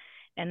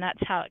 And that's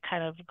how it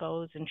kind of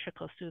goes and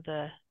trickles through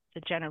the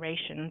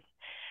generations.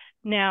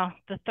 Now,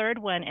 the third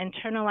one,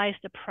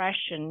 internalized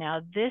oppression.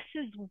 Now, this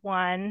is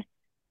one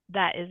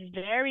that is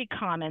very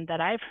common that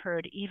I've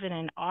heard even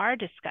in our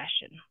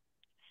discussion.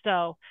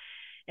 So,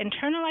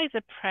 internalized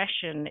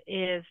oppression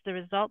is the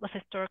result of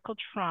historical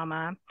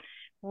trauma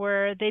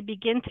where they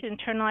begin to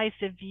internalize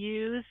the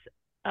views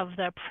of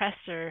the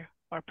oppressor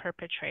or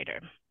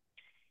perpetrator.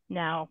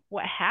 Now,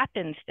 what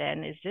happens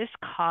then is this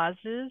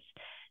causes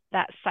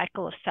that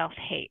cycle of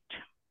self-hate.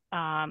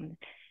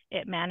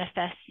 It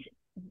manifests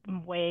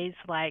in ways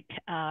like,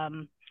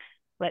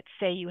 let's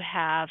say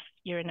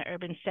you're in an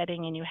urban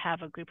setting and you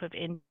have a group of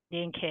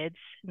Indian kids,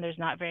 and there's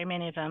not very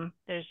many of them,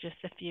 there's just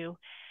a few,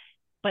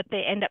 but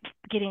they end up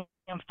getting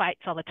in fights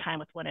all the time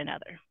with one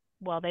another.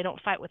 Well, they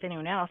don't fight with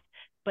anyone else,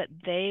 but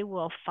they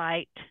will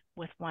fight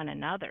with one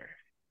another.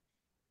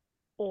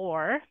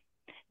 Or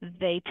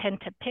they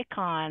tend to pick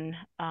on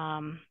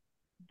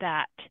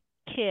that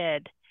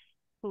kid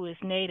who is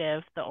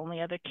Native, the only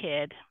other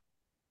kid.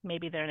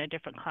 Maybe they're in a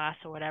different class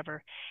or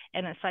whatever.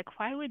 And it's like,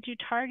 why would you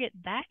target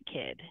that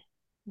kid?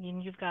 I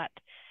mean, you've got,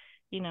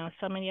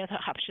 so many other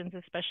options,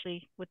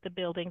 especially with the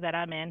building that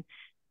I'm in,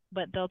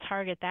 but they'll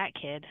target that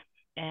kid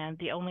and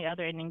the only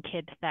other Indian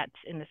kid that's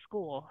in the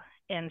school.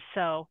 And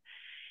so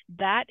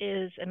that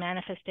is a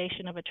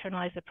manifestation of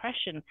internalized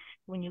oppression.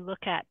 When you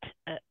look at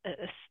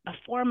a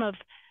form of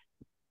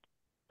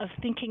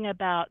thinking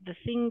about the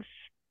things,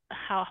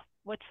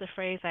 what's the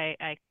phrase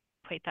I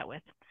equate that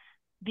with?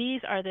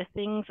 These are the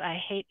things I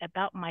hate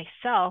about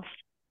myself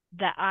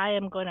that I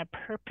am going to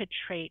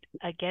perpetrate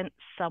against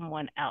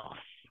someone else.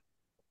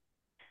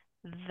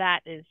 That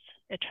is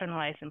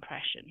internalized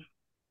oppression.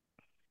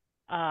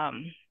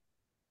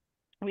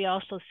 We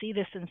also see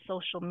this in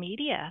social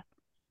media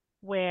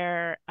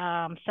where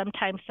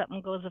sometimes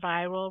something goes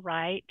viral,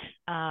 right?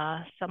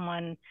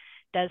 Someone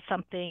does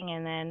something,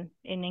 and then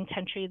in Indian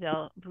country,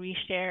 they'll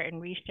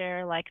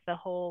reshare like the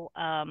whole,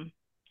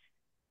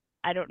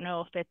 I don't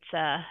know if it's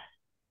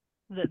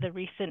the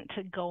recent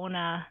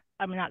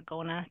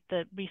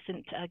the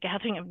recent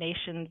Gathering of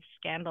Nations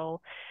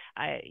scandal.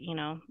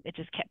 It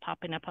just kept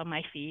popping up on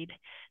my feed.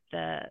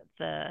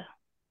 The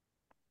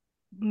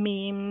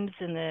memes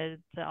and the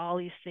all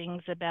these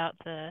things about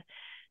the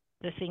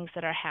things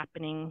that are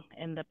happening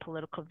and the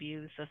political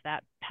views of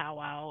that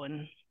powwow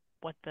and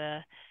what the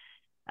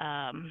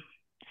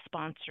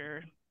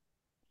sponsor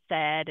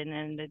said, and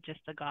then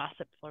the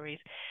gossip flurries.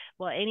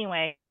 Well,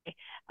 anyway,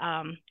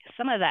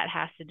 some of that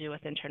has to do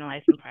with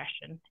internalized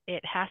oppression.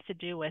 It has to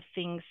do with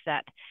things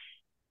that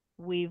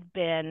we've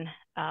been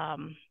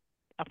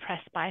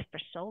oppressed by for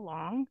so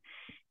long,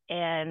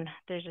 and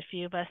there's a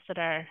few of us that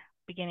are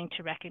beginning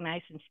to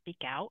recognize and speak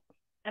out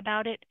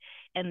about it,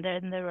 and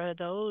then there are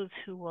those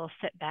who will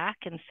sit back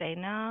and say,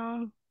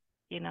 no,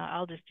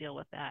 I'll just deal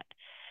with that.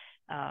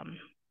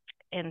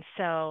 And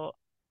so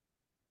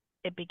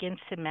it begins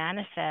to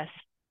manifest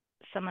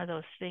some of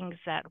those things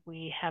that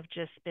we have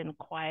just been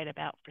quiet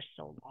about for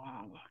so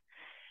long.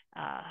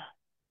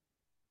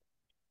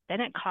 Then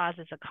it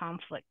causes a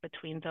conflict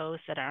between those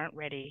that aren't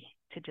ready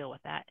to deal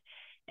with that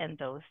and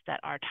those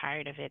that are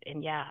tired of it.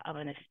 And yeah, I'm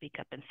going to speak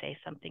up and say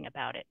something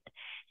about it.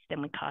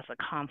 Then we cause a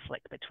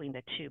conflict between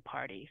the two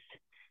parties.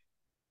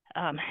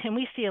 And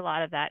we see a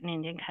lot of that in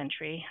Indian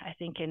country, I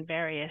think, in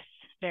various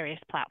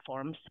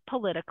platforms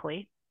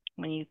politically,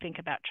 when you think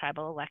about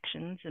tribal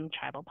elections and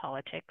tribal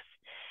politics,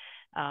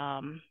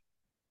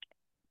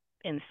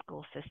 in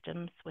school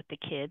systems with the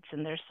kids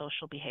and their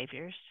social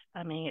behaviors.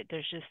 I mean,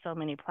 there's just so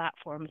many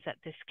platforms that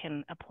this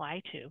can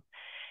apply to.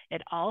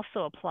 It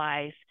also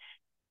applies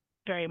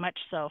very much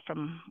so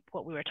from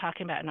what we were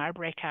talking about in our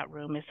breakout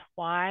room is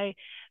why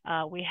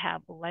we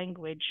have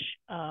language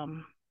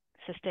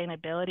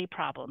sustainability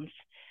problems.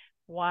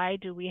 Why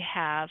do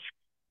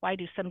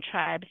some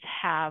tribes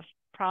have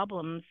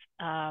problems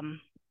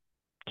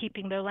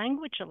keeping their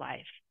language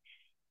alive?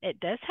 It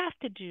does have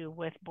to do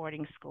with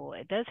boarding school.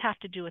 It does have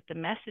to do with the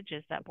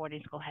messages that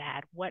boarding school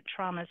had. What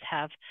traumas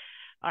have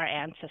our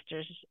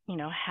ancestors,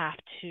 have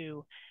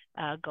to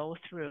go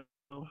through?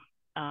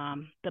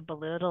 The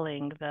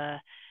belittling,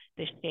 the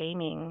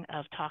shaming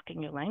of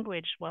talking your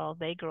language. Well,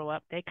 they grow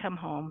up, they come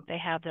home, they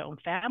have their own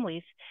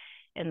families,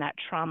 and that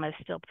trauma is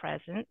still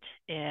present.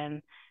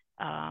 And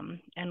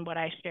what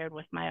I shared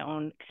with my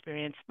own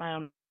experience, my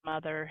own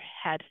mother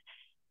had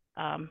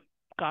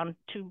gone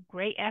to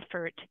great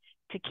effort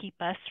to keep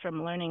us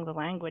from learning the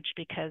language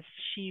because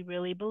she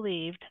really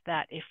believed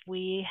that if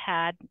we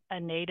had a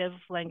native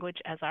language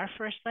as our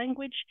first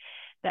language,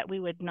 that we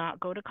would not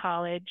go to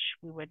college,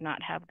 we would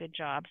not have good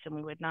jobs, and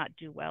we would not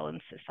do well in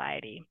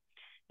society.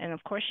 And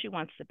of course, she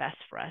wants the best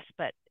for us,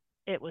 but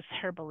it was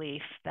her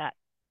belief that,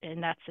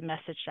 and that's the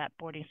message that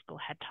boarding school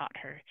had taught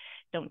her.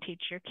 Don't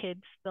teach your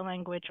kids the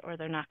language or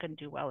they're not going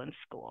to do well in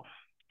school.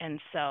 And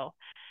so,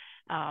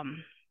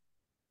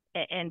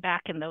 and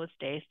back in those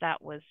days,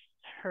 that was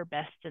her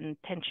best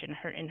intention,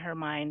 in her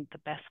mind, the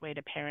best way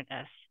to parent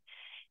us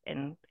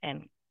and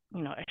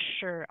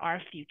assure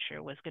our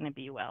future was going to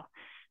be well.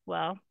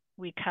 Well,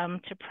 we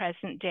come to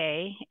present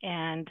day,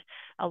 and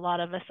a lot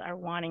of us are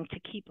wanting to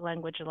keep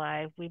language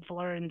alive. We've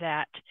learned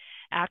that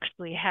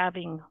actually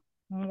having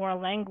more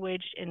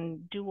language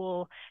and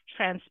dual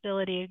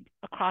transability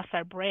across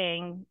our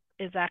brain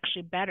is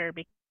actually better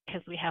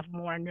because we have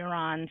more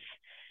neurons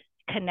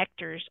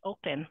connectors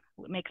open.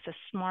 It makes us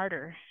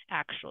smarter,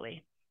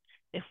 actually.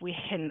 If we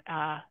can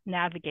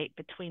navigate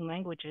between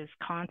languages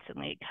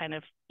constantly, it kind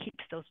of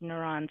keeps those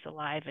neurons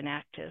alive and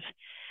active.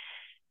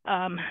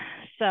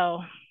 So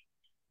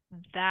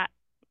that's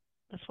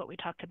what we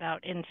talked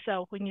about. And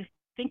so when you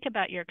think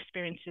about your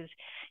experiences,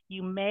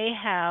 you may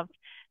have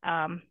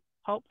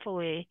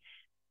hopefully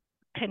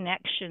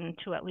connection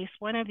to at least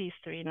one of these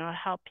three, and it'll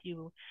help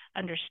you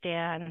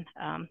understand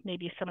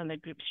maybe some of the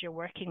groups you're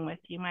working with.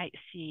 You might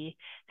see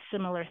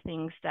similar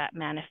things that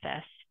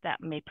manifest that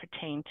may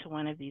pertain to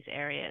one of these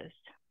areas.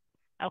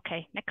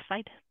 Okay, next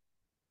slide.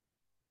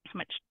 How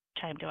much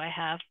time do I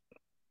have?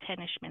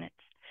 10-ish minutes.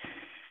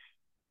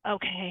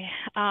 Okay,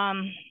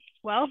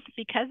 well,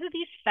 because of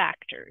these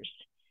factors,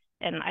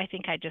 and I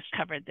think I just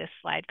covered this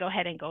slide, go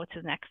ahead and go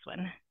to the next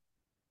one.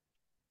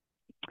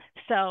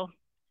 So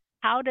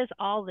how does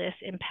all this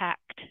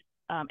impact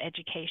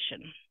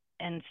education?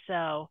 And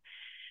so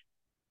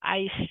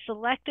I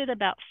selected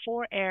about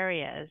 4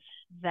 areas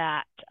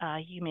that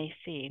you may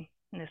see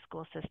in the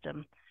school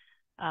system.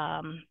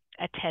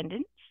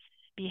 Attendance,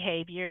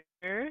 behavior,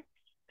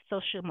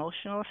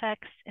 social-emotional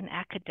effects, and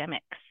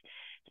academics.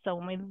 So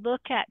when we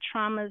look at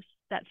traumas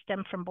that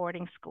stem from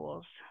boarding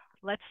schools,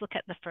 let's look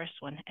at the first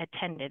one,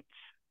 attendance.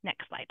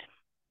 Next slide.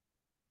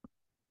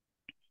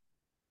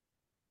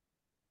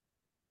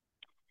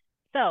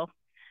 So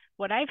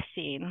what I've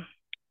seen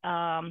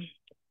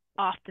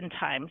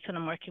oftentimes when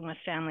I'm working with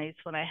families,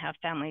 when I have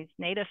families,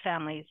 Native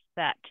families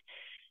that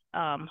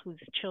whose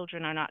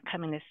children are not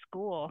coming to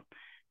school,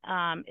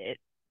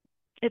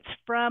 it's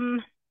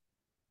from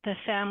the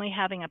family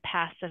having a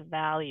passive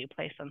value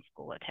placed on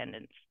school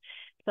attendance.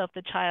 So if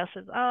the child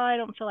says, oh, I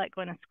don't feel like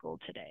going to school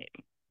today,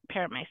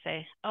 parent may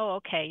say, oh,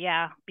 okay,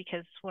 yeah,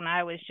 because when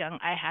I was young,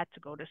 I had to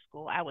go to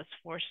school. I was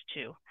forced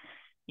to.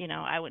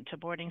 I went to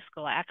boarding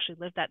school. I actually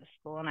lived at the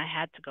school and I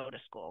had to go to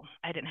school.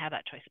 I didn't have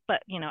that choice,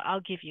 but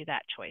I'll give you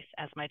that choice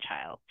as my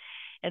child.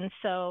 And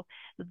so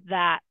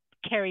that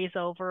carries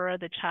over.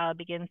 The child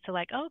begins to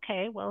like,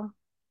 okay, well,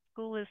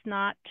 school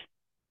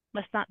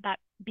must not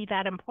be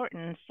that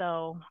important.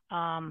 So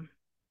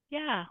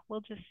yeah,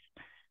 we'll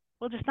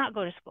just not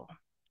go to school.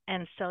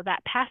 And so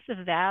that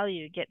passive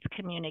value gets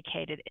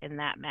communicated in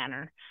that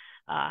manner.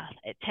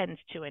 It tends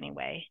to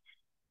anyway.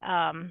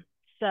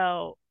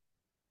 So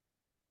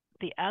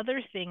the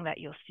other thing that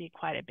you'll see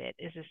quite a bit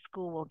is the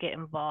school will get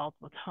involved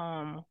with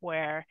home,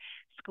 where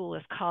school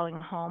is calling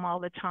home all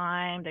the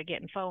time. They're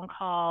getting phone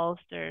calls.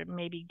 They're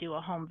maybe do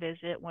a home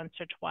visit once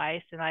or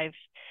twice. And I've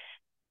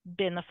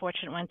been the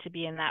fortunate one to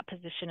be in that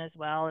position as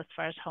well as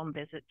far as home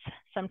visits.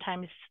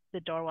 Sometimes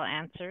the door will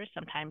answer,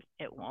 sometimes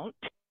it won't.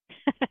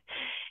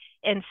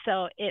 And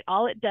so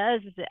all it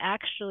does is it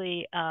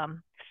actually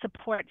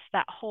supports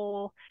that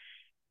whole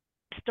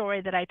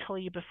story that I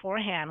told you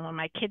beforehand when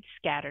my kids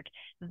scattered,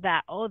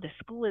 that, oh, the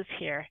school is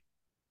here,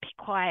 be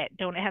quiet,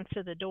 don't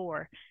answer the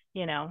door.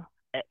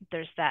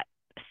 There's that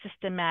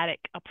systematic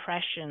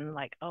oppression,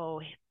 like,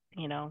 oh,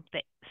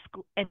 the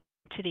school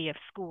entity of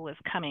school is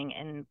coming,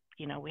 and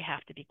we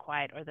have to be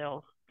quiet,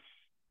 or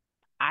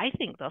I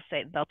think they'll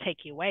say they'll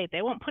take you away.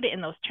 They won't put it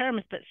in those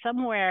terms, but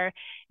somewhere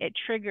it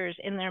triggers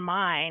in their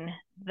mind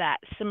that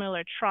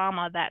similar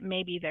trauma that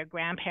maybe their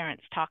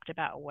grandparents talked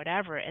about or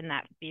whatever, and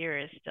that fear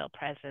is still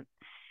present.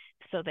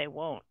 So they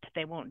won't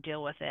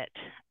deal with it.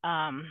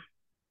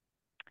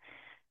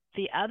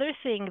 The other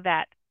thing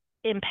that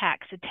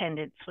impacts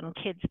attendance when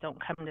kids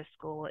don't come to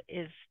school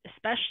is,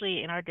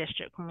 especially in our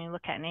district, when we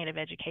look at Native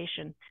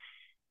education,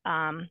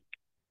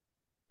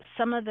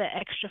 some of the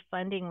extra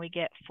funding we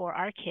get for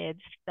our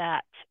kids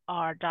that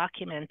are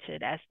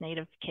documented as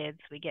Native kids,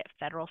 we get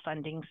federal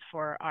fundings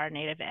for our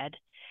Native ed.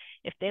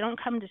 If they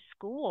don't come to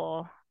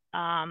school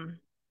and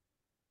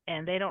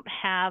they don't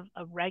have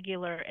a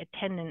regular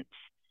attendance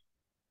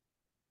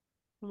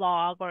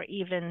log or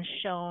even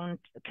shown,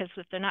 because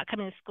if they're not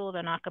coming to school,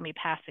 they're not going to be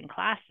passing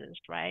classes,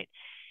 right?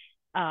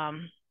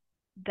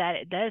 That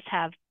it does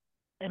have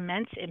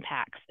immense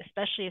impacts,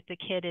 especially if the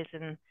kid is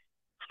in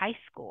high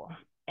school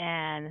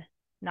and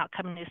not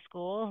coming to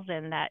school,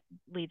 then that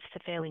leads to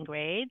failing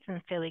grades,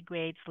 and failing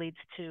grades leads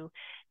to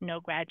no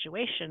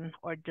graduation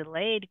or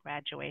delayed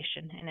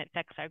graduation, and it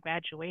affects our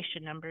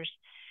graduation numbers.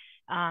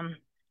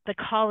 The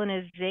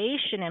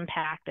colonization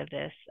impact of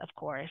this, of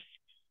course,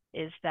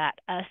 is that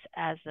us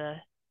as a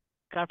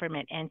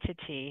government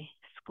entity,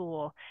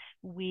 school,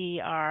 we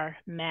are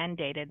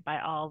mandated by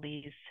all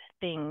these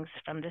things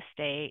from the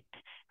state,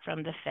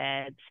 from the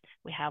feds.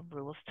 We have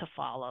rules to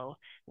follow.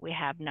 We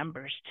have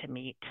numbers to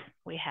meet.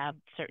 We have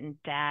certain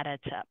data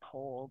to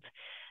uphold.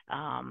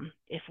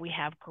 If we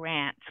have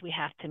grants, we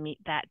have to meet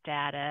that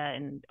data.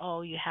 And,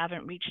 oh, you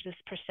haven't reached this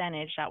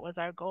percentage. That was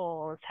our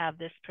goal, is have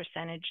this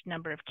percentage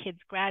number of kids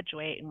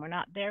graduate, and we're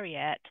not there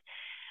yet.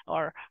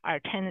 Or our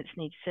attendance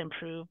needs to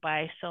improve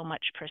by so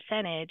much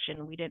percentage,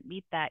 and we didn't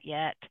meet that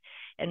yet.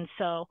 And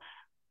so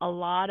a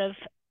lot of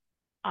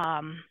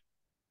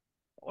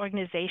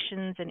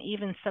organizations, and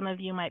even some of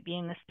you might be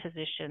in this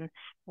position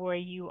where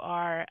you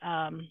are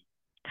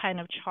kind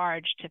of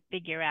charged to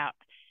figure out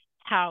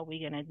how are we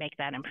going to make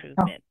that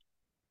improvement.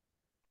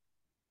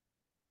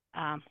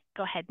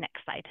 Go ahead,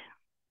 next slide.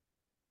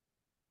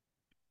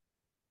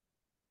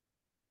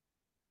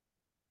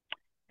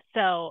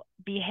 So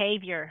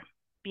behavior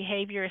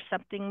is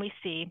something we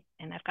see,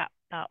 and I've got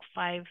about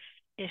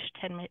 5-ish,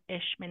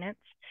 10-ish minutes.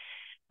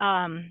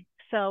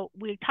 So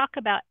we talk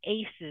about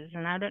ACEs,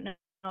 and I don't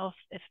know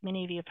if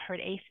many of you have heard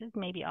ACEs,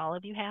 maybe all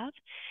of you have.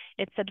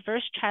 It's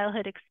Adverse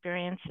Childhood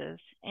Experiences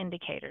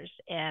Indicators,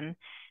 and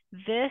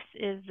this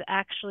is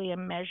actually a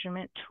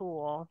measurement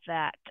tool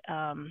that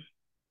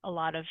a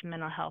lot of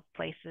mental health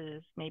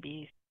places,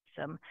 maybe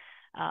some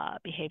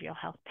behavioral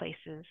health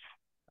places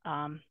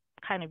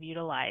kind of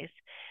utilize,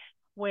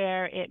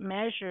 where it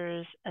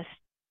measures a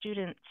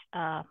student's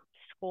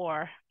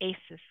score,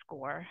 ACEs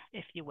score,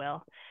 if you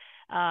will,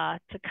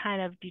 to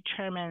kind of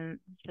determine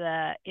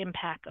the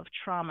impact of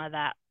trauma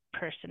that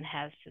person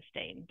has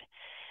sustained.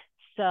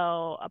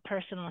 So a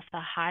person with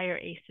a higher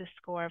ACEs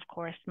score, of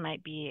course,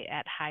 might be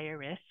at higher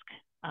risk.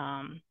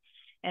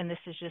 And this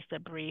is just a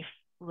brief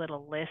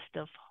little list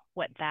of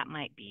what that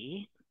might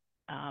be.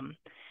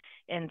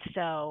 And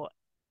so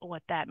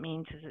what that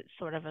means is it's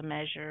sort of a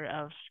measure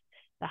of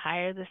the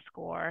higher the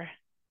score,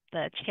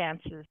 the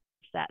chances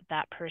that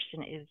that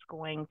person is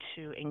going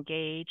to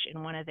engage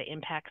in one of the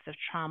impacts of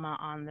trauma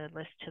on the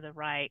list to the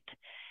right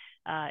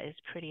is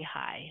pretty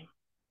high.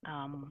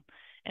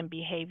 And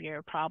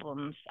behavior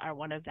problems are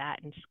one of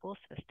that in school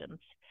systems.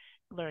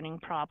 Learning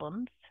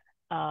problems.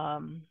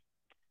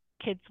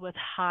 Kids with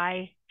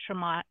high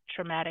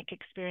traumatic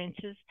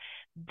experiences,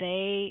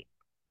 they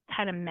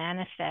kind of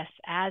manifest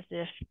as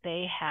if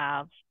they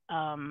have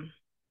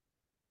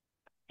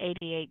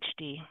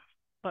ADHD,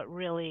 but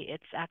really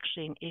it's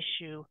actually an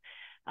issue,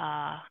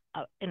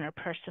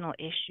 interpersonal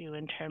issue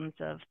in terms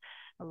of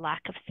a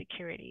lack of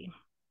security.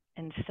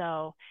 And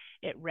so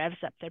it revs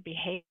up their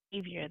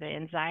behavior, the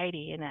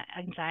anxiety, and that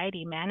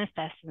anxiety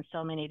manifests in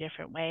so many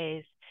different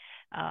ways.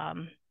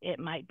 It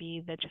might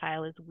be the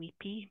child is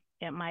weepy.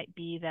 It might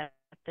be that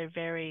they're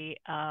very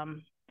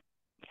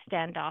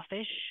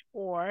standoffish,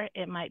 or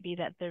it might be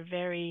that they're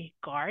very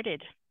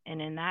guarded.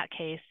 And in that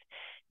case,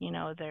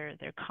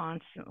 they're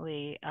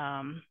constantly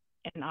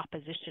in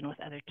opposition with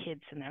other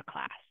kids in their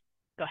class.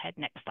 Go ahead,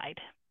 next slide.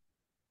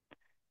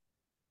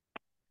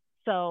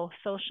 So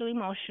social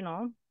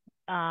emotional,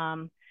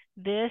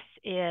 this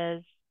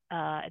is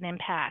an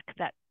impact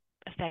that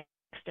affects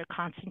their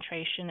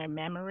concentration, their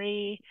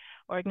memory,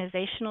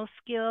 organizational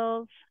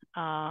skills,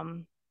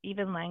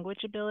 even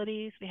language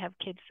abilities. We have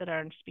kids that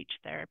are in speech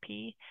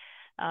therapy,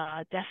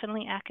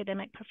 definitely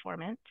academic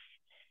performance.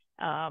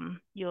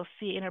 You'll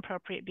see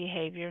inappropriate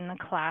behavior in the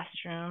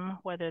classroom,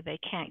 whether they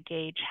can't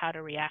gauge how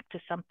to react to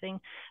something.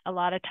 A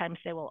lot of times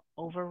they will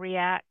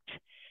overreact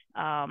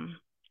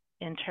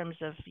in terms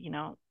of,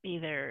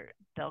 either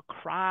they'll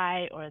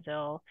cry or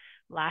they'll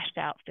lash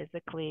out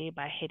physically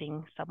by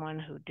hitting someone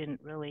who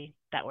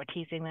that were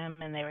teasing them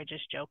and they were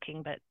just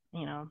joking, but,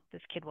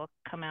 this kid will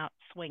come out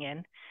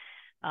swinging.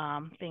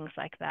 Things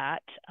like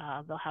that.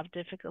 They'll have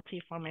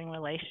difficulty forming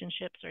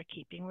relationships or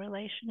keeping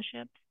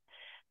relationships.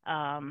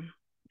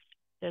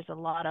 There's a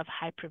lot of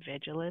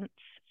hypervigilance.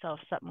 So if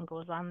something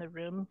goes on in the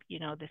room,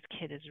 this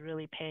kid is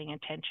really paying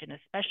attention,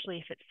 especially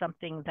if it's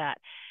something that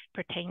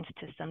pertains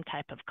to some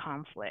type of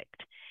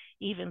conflict,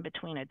 even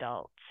between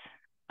adults.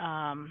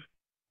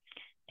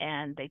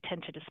 And they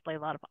tend to display a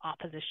lot of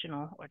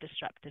oppositional or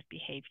disruptive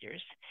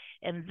behaviors.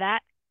 And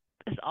that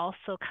is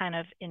also kind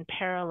of in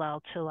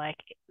parallel to like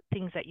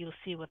things that you'll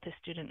see with a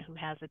student who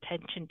has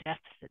attention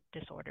deficit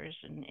disorders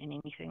and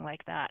anything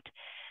like that.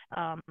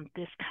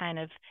 This kind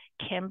of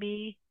can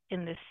be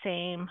in the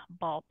same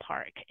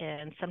ballpark,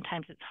 and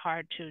sometimes it's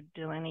hard to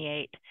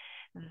delineate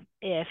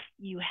if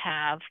you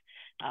have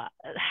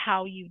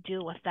how you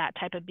deal with that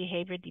type of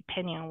behavior,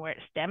 depending on where it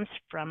stems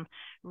from,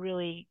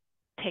 really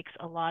takes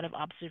a lot of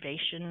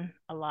observation,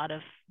 a lot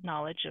of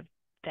knowledge of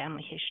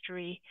family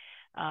history,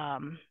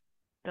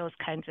 those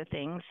kinds of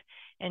things.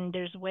 And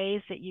there's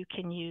ways that you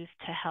can use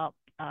to help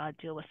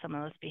deal with some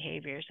of those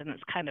behaviors, and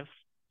it's kind of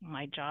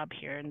my job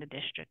here in the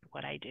district,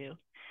 what I do.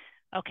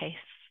 Okay,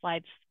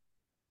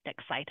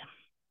 next slide.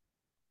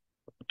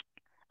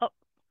 Oh,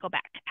 go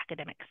back,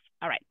 academics.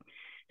 All right,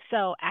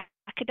 so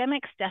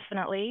academics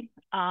definitely,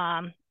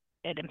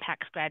 it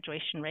impacts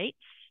graduation rates,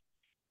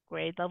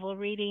 grade level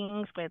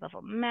readings, grade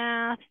level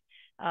math.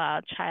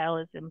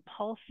 Child is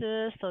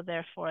impulsive, so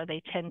therefore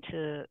they tend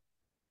to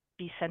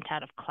be sent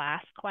out of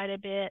class quite a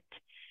bit.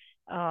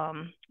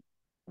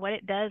 What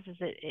it does is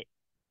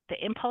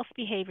the impulse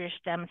behavior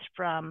stems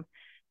from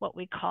what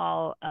we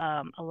call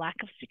a lack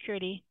of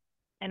security.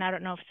 And I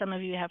don't know if some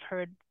of you have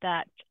heard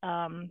that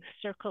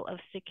circle of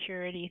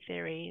security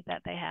theory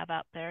that they have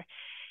out there.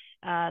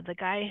 The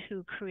guy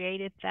who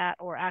created that,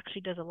 or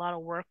actually does a lot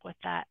of work with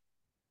that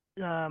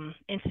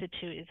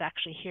institute, is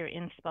actually here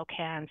in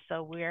Spokane.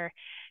 So we're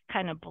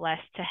kind of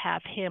blessed to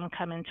have him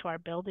come into our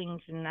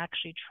buildings and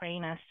actually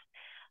train us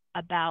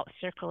about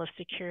circle of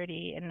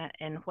security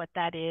and what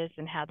that is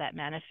and how that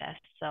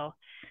manifests. So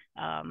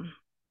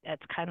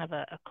it's kind of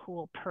a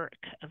cool perk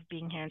of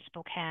being here in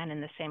Spokane,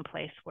 in the same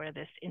place where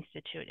this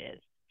institute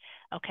is.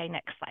 Okay,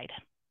 next slide.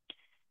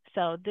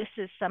 So this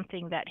is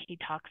something that he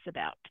talks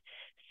about.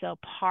 So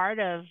part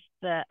of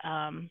the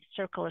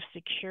circle of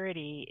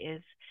security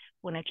is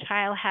when a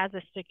child has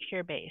a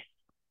secure base,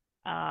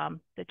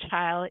 the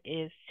child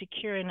is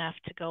secure enough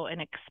to go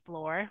and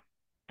explore.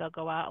 They'll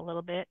go out a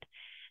little bit.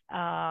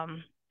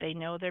 They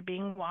know they're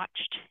being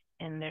watched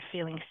and they're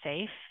feeling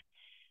safe.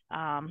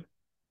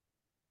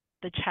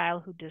 The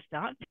child who does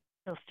not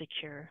feel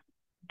secure,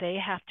 they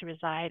have to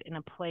reside in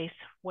a place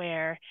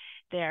where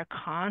they are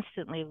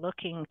constantly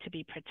looking to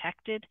be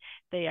protected.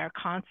 They are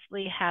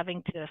constantly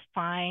having to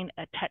find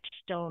a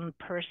touchstone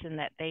person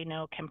that they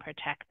know can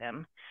protect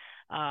them.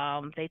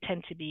 They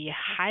tend to be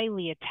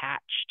highly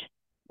attached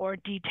or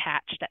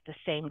detached at the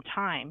same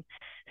time.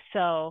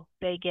 So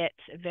they get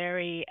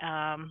very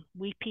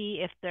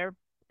weepy if their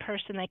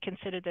person they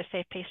consider their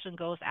safe person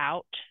goes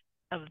out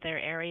of their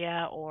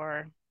area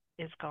or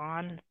is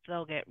gone.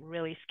 They'll get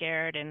really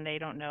scared and they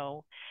don't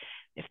know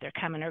if they're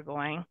coming or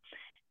going.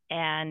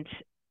 And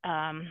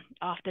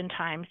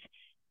oftentimes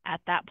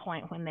at that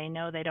point, when they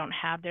know they don't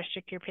have their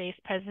secure base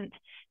present,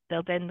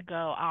 they'll then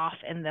go off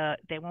and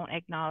they won't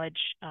acknowledge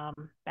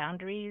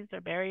boundaries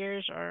or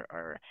barriers,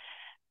 or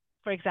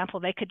for example,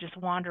 they could just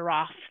wander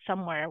off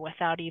somewhere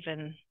without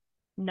even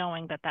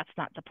knowing that that's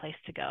not the place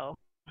to go.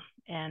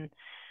 And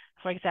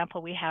for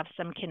example, we have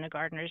some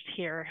kindergartners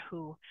here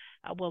who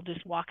will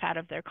just walk out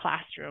of their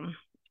classroom,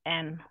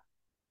 and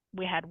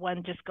we had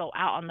one just go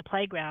out on the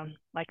playground,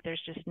 like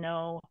there's just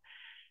no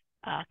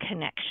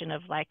connection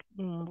of like,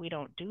 we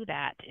don't do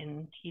that.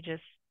 And he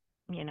just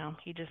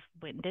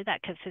went and did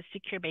that because his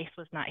secure base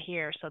was not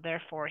here. So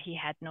therefore he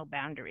had no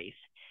boundaries.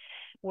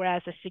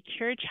 Whereas a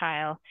secure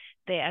child,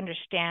 they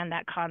understand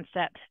that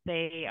concept.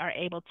 They are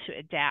able to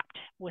adapt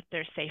with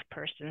their safe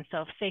person.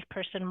 So if safe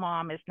person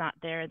mom is not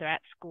there, they're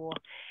at school,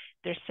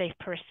 their safe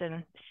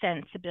person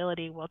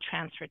sensibility will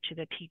transfer to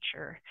the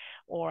teacher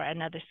or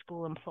another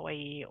school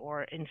employee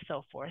and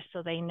so forth.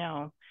 So they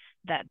know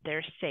that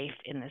they're safe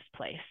in this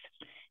place.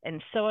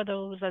 And so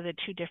those are the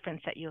two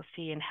differences that you'll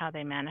see in how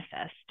they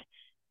manifest.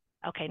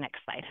 Okay, next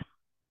slide.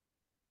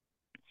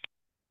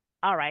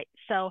 All right,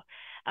 so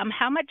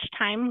how much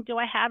time do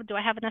I have? Do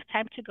I have enough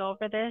time to go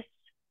over this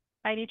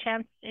by any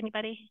chance?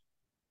 Anybody?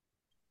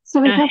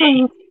 So we have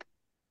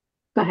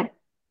go ahead.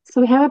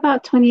 So we have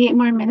about 28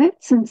 more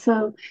minutes, and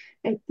so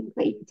I think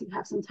that you do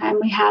have some time.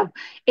 We have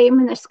 8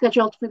 minutes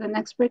scheduled for the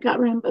next breakout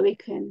room, but we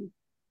can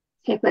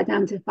take that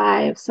down to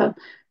 5. So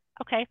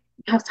okay,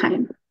 we have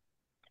time.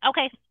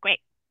 Okay, great.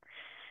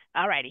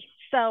 All righty.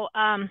 So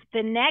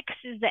the next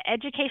is the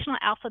educational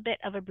alphabet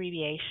of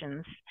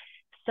abbreviations.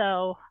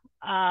 So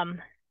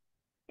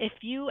if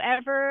you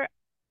ever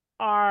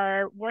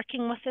are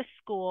working with a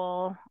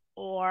school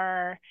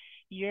or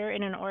you're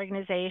in an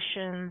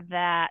organization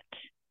that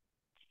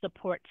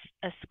supports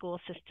a school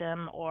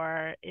system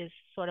or is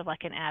sort of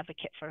like an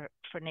advocate for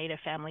Native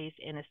families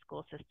in a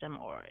school system,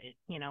 or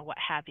what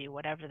have you,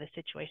 whatever the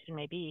situation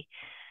may be,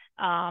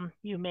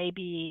 you may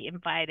be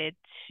invited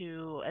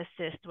to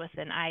assist with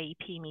an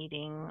IEP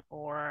meeting,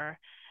 or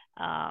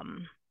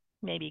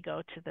maybe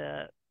go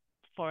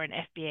for an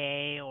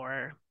FBA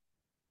or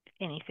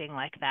anything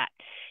like that.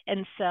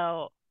 And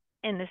so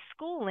in the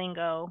school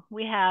lingo,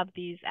 we have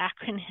these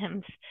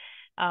acronyms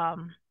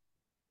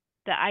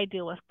that I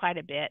deal with quite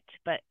a bit,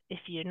 but if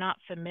you're not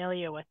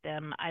familiar with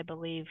them, I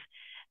believe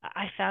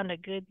I found a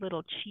good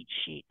little cheat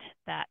sheet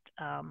that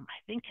I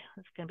think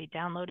is going to be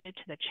downloaded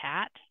to the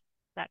chat.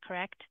 Is that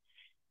correct?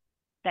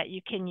 That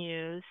you can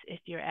use if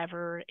you're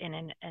ever in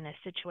a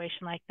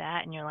situation like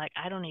that and you're like,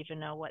 I don't even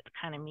know what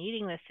kind of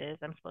meeting this is.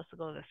 I'm supposed to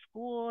go to the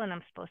school and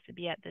I'm supposed to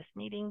be at this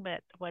meeting,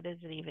 but what does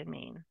it even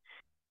mean?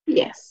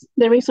 Yes,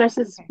 the resource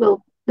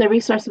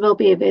will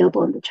be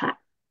available in the chat.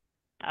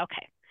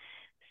 Okay.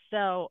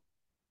 So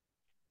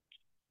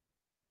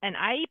an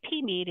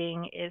IEP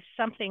meeting is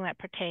something that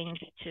pertains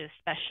to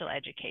special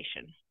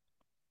education.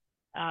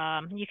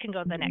 You can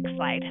go to the next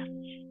slide.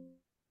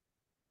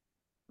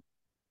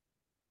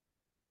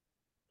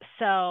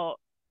 So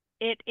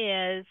it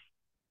is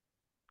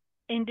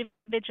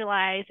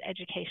Individualized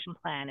Education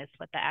Plan is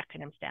what the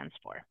acronym stands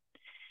for.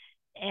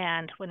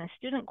 And when a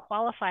student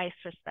qualifies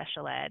for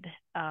special ed,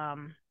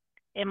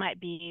 it might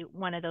be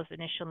one of those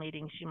initial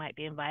meetings you might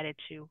be invited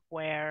to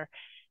where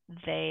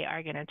they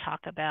are going to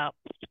talk about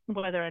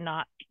whether or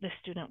not the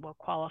student will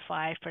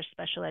qualify for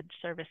special ed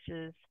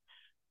services,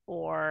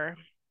 or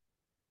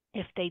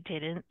if they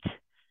didn't.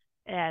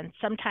 And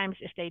sometimes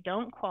if they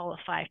don't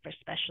qualify for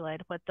special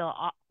ed, what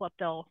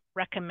they'll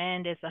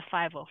recommend is a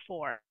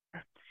 504.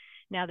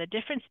 Now, the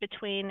difference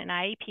between an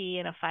IEP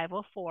and a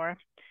 504,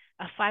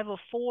 a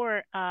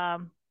 504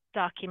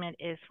 document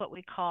is what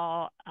we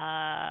call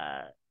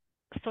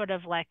sort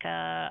of like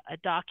a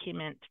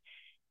document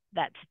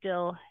that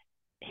still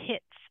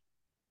hits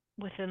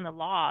within the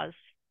laws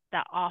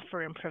that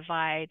offer and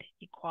provide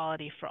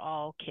equality for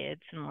all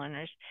kids and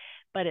learners,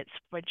 but it's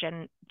for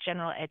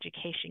general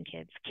education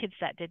kids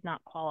that did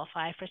not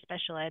qualify for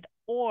special ed,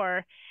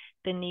 or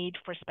the need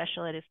for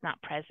special ed is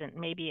not present.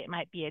 Maybe it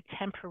might be a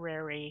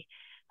temporary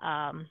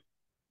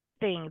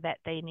thing that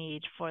they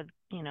need for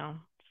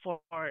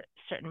a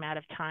certain amount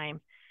of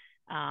time.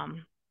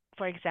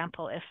 For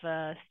example, if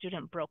a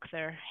student broke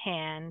their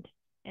hand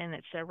and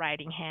it's their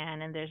writing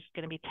hand and there's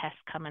going to be tests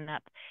coming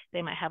up,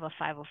 they might have a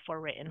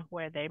 504 written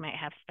where they might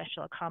have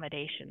special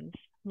accommodations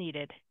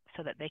needed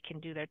so that they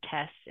can do their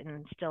tests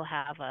and still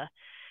have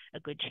a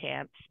good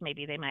chance.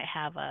 Maybe they might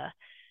have a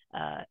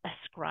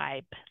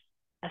scribe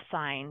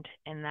assigned,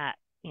 and that,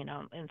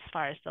 as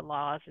far as the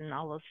laws and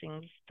all those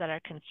things that are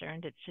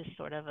concerned, it's just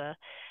sort of a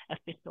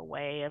official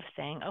way of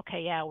saying,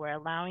 okay, yeah, we're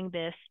allowing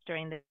this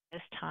during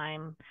this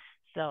time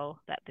so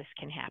that this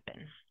can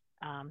happen.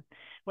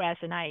 Whereas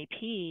an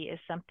IEP is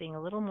something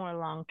a little more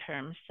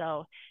long-term.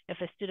 So if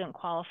a student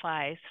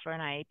qualifies for an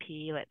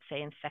IEP, let's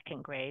say in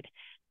second grade,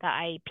 the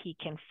IEP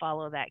can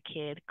follow that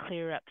kid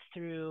clear up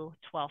through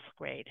 12th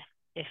grade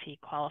if he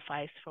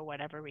qualifies for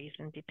whatever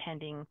reason,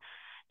 depending.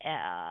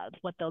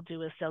 What they'll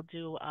do is they'll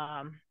do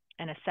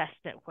an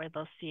assessment where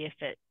they'll see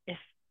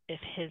if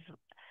his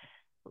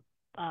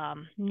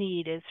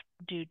need is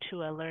due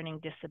to a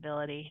learning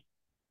disability,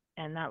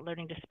 and that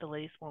learning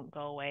disabilities won't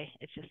go away.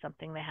 It's just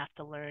something they have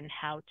to learn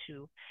how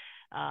to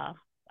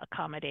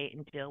accommodate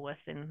and deal with,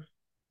 and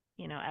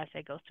as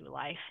they go through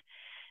life.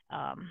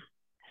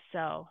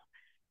 So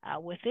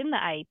within the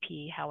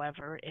IEP,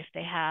 however, if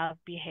they have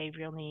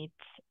behavioral needs,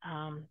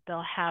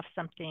 they'll have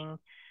something.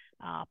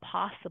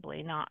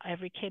 Possibly not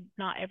every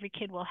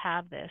kid will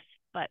have this,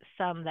 but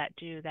some that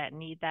do, that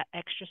need that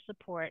extra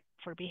support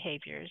for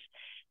behaviors,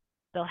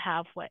 they'll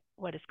have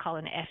what is called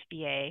an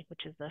FBA,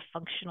 which is a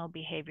functional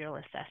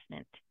behavioral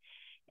assessment,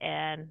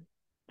 and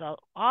they'll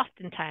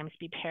oftentimes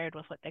be paired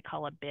with what they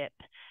call a BIP,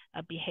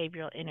 a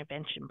behavioral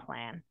intervention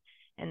plan.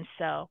 And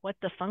so what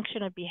the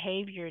function of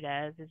behavior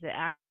does is it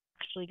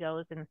actually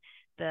goes, and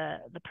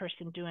the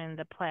person doing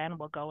the plan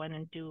will go in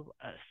and do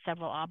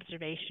several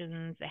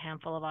observations, a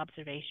handful of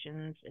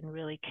observations, and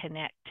really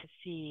connect to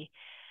see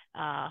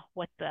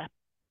what the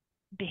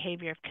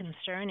behavior of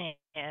concern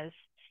is,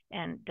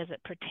 and does it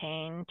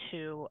pertain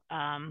to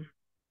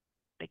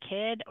the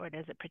kid, or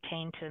does it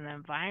pertain to the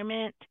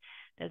environment?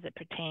 Does it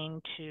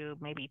pertain to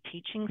maybe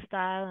teaching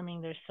style? I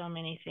mean, there's so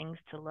many things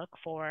to look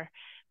for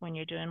when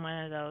you're doing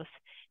one of those.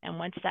 And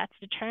once that's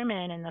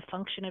determined and the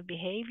function of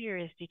behavior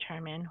is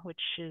determined,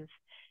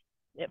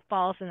 it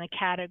falls in the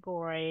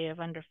category of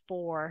under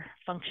 4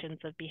 functions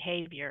of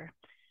behavior.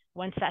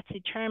 Once that's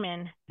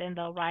determined, then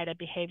they'll write a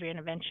behavior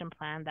intervention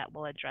plan that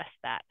will address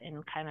that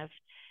and kind of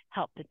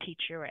help the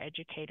teacher or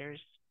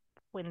educators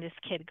when this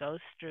kid goes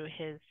through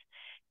his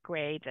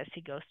grades as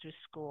he goes through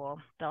school.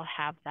 They'll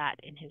have that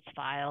in his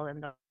file,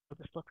 and they'll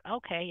just look,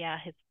 okay, yeah,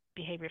 his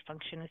behavior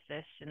function is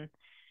this, and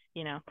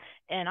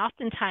and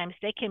oftentimes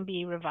they can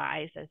be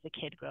revised as the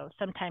kid grows.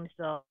 Sometimes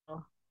they'll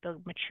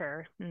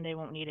mature and they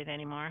won't need it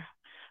anymore,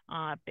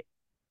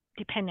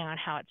 depending on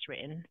how it's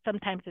written.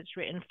 Sometimes it's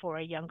written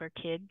for younger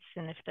kids,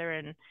 and if they're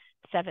in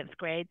 7th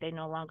grade, they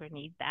no longer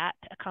need that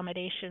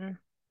accommodation.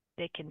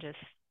 They can just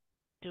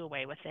do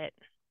away with it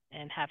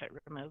and have it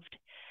removed.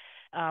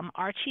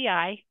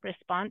 RTI,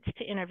 response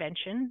to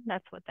intervention,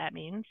 that's what that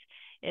means.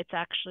 It's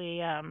actually,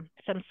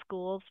 some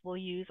schools will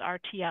use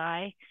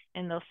RTI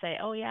and they'll say,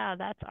 oh yeah,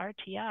 that's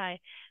RTI.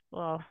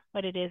 Well,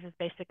 what it is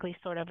basically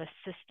sort of a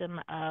system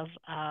of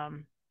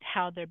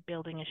how their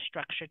building is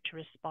structured to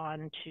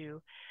respond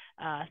to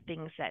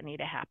things that need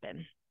to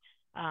happen.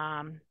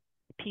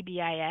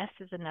 PBIS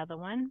is another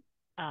one.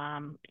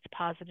 It's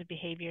positive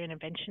behavior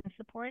intervention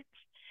supports.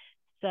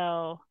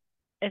 So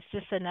it's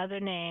just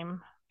another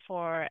name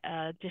for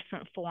a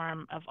different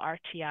form of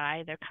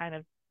RTI. They're kind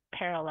of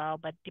parallel,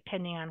 but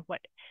depending on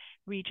what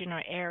region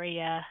or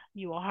area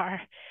you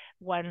are,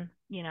 one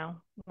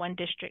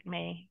district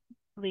may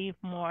lead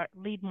more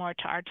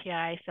to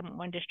RTI,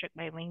 one district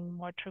may lean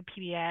more to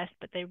PBS,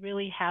 but they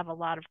really have a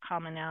lot of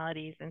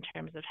commonalities in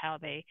terms of how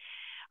they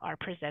are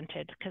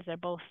presented because they're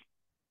both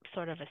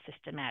sort of a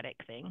systematic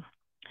thing.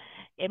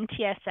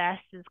 MTSS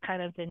is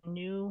kind of the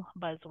new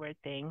buzzword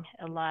thing.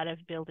 A lot of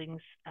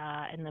buildings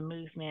in the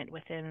movement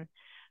within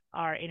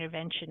our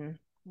intervention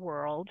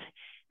world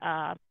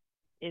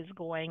is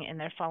going, and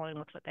they're following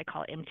with what they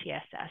call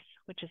MTSS,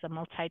 which is a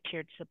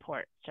multi-tiered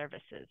support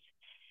services.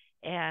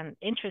 And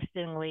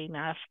interestingly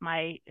enough,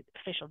 my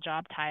official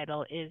job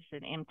title is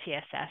an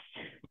MTSS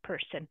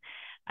person.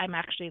 I'm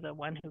actually the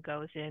one who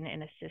goes in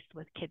and assists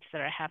with kids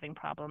that are having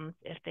problems.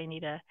 If they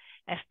need a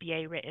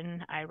FBA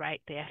written, I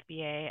write the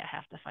FBA. I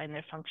have to find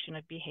their function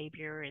of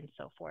behavior and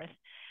so forth.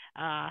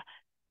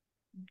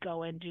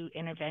 Go and do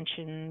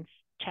interventions,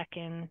 check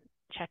in,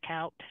 check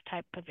out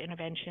type of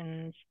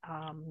interventions.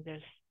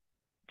 There's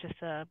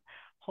just a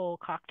whole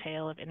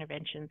cocktail of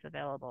interventions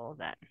available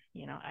that,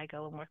 I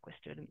go and work with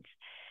students.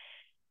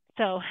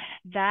 So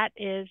that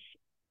is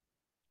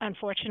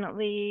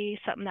unfortunately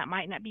something that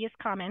might not be as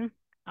common.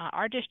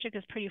 Our district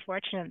is pretty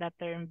fortunate that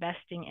they're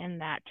investing in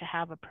that to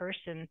have a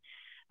person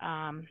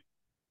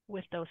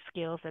with those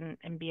skills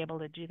and be able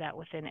to do that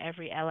within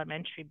every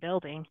elementary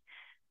building.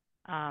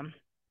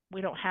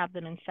 We don't have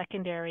them in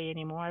secondary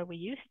anymore. We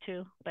used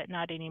to, but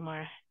not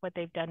anymore. What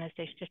they've done is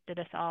they shifted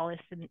us all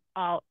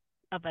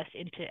of us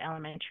into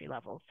elementary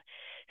levels.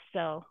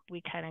 So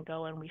we kind of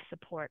go and we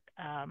support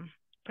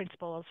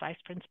principals, vice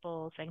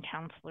principals, and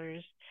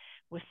counselors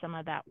with some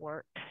of that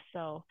work.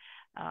 So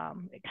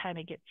it kind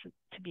of gets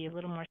to be a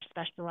little more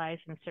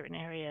specialized in certain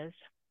areas.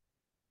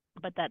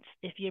 But that's,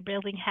 if your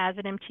building has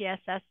an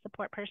MTSS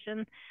support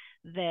person,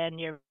 then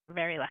you're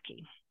very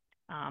lucky.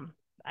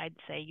 I'd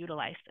say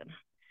utilize them.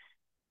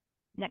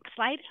 Next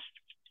slide.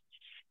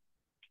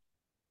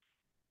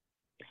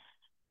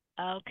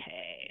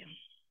 Okay.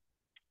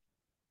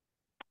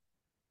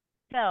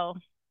 So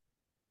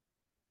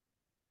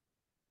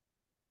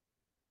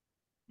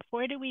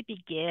where do we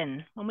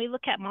begin? When we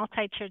look at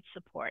multi-tiered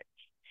supports,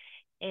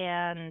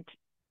 and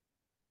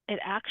it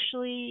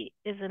actually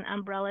is an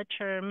umbrella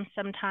term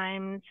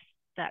sometimes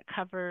that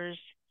covers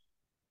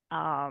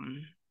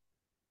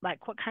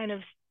like what kind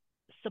of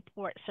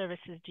support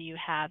services do you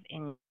have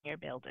in your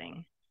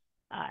building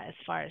as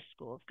far as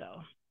schools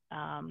go.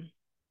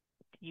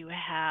 You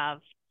have,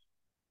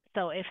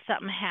 so if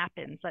something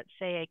happens, let's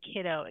say a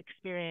kiddo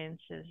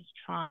experiences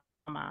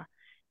trauma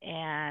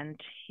and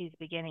he's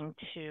beginning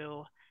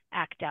to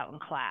act out in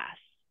class,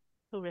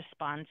 who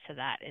responds to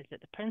that? Is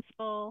it the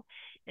principal?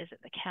 Is it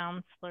the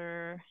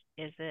counselor?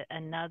 Is it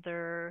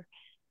another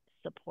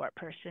support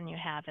person you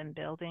have in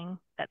building?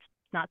 That's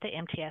not the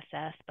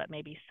MTSS, but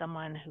maybe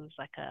someone who's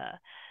like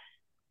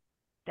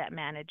that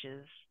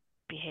manages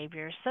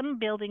behavior. Some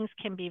buildings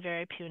can be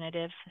very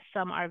punitive.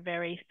 Some are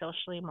very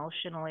socially,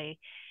 emotionally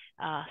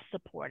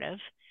supportive.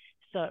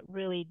 So it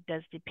really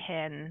does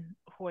depend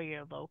where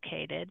you're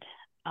located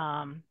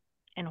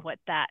and what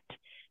that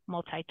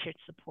multi-tiered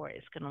support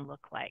is going to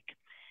look like.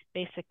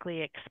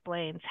 Basically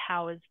explains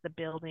how is the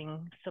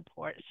building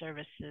support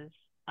services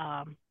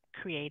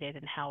created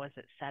and how is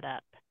it set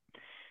up.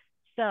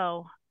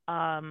 So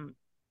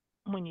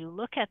when you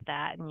look at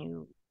that and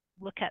you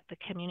look at the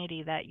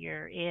community that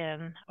you're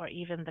in, or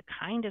even the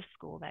kind of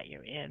school that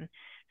you're in,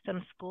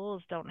 some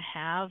schools don't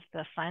have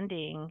the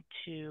funding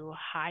to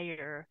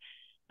hire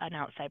an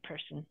outside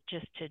person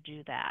just to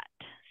do that.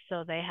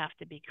 So they have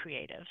to be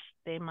creative.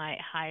 They might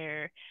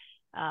hire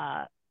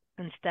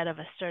instead of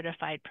a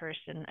certified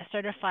person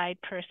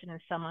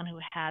is someone who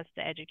has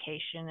the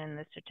education and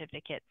the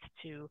certificates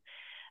to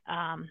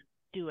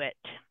do it,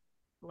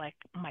 like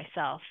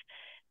myself.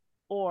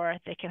 Or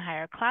they can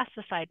hire a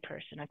classified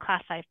person. A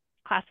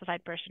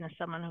classified person is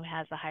someone who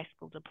has a high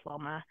school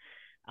diploma,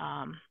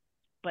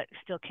 but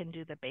still can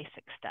do the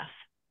basic stuff.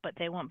 but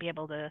they won't be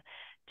able to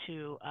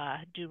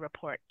do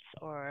reports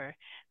or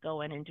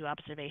go in and do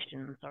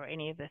observations or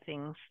any of the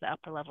things, the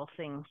upper level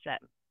things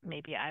that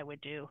maybe I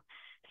would do.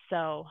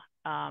 So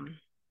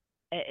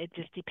it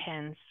just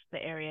depends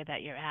the area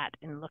that you're at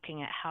and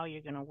looking at how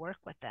you're going to work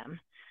with them.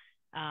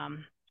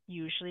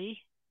 Usually,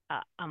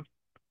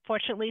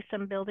 fortunately,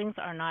 some buildings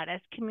are not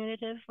as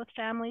communicative with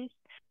families,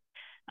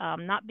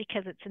 not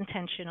because it's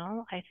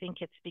intentional. I think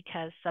it's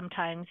because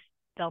sometimes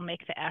they'll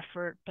make the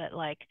effort, but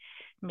like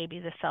maybe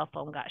the cell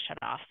phone got shut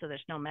off, so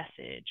there's no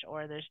message,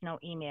 or there's no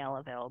email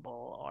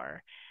available,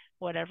 or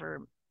whatever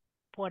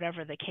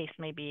the case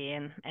may be.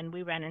 And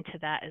we ran into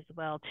that as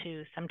well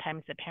too.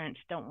 Sometimes the parents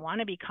don't want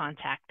to be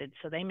contacted,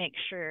 so they make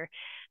sure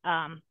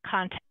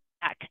contact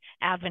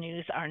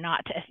avenues are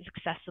not as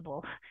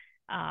accessible.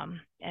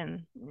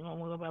 And when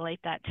we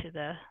relate that to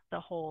the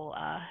whole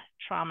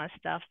trauma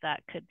stuff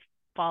that could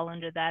fall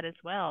under that as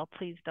well.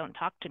 Please don't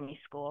talk to me,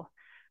 school.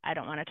 I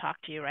don't want to talk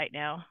to you right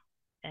now.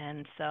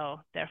 And so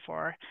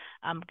therefore,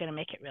 I'm going to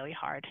make it really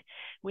hard.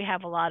 We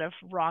have a lot of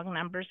wrong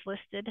numbers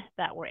listed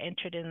that were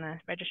entered in the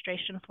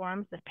registration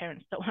forms. If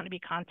parents don't want to be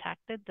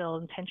contacted, they'll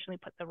intentionally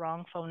put the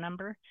wrong phone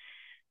number.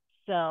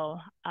 So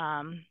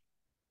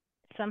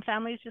some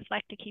families just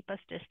like to keep us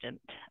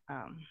distant.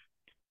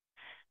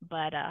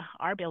 But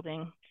our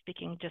building,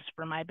 speaking just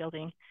for my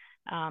building,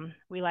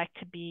 we like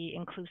to be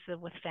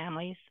inclusive with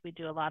families. We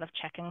do a lot of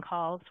check-in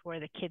calls where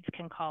the kids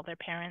can call their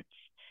parents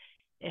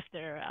if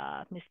they're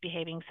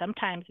misbehaving.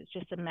 Sometimes it's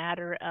just a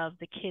matter of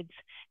the kids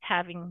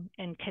having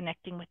and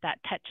connecting with that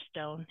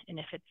touchstone. And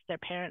if it's their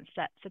parents,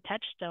 that's a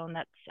touchstone,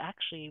 that's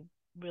actually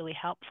really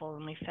helpful.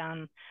 And we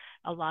found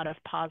a lot of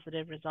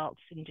positive results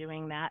in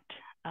doing that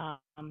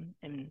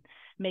and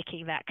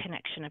making that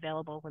connection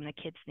available when the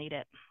kids need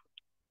it.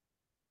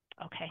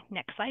 Okay,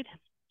 next slide.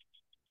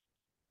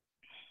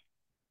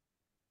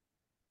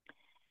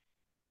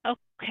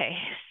 Okay,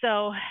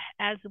 so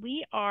as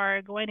we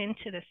are going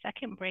into the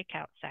second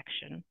breakout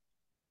section,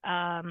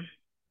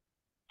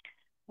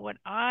 what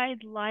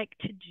I'd like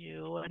to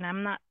do,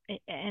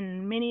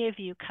 and many of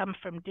you come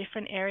from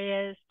different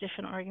areas,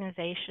 different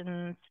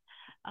organizations,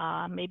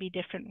 maybe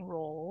different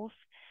roles,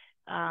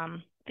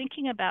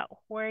 thinking about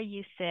where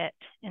you sit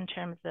in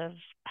terms of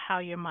how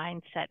your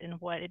mindset and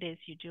what it is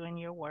you do in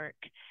your work.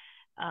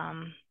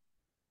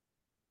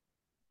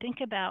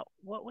 Think about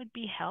what would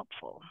be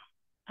helpful.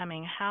 I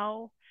mean,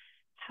 how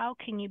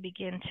can you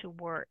begin to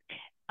work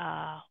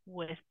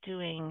with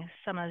doing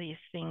some of these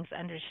things,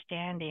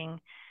 understanding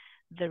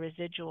the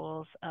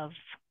residuals of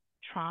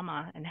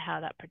trauma and how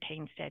that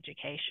pertains to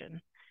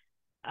education?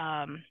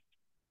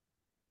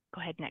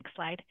 Go ahead, next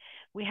slide.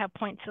 We have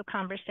points of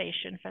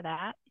conversation for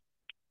that.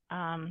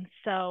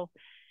 So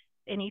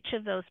in each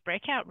of those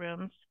breakout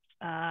rooms,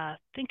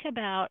 think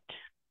about,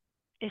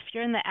 if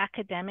you're in the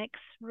academics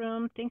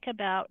room, think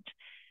about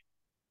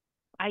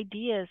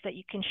ideas that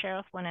you can share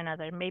with one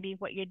another. Maybe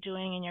what you're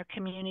doing in your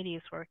community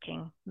is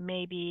working.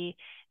 Maybe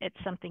it's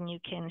something you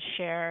can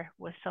share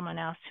with someone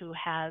else who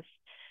has,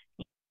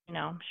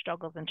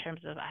 struggles in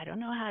terms of, I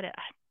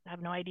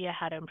have no idea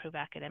how to improve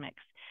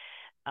academics.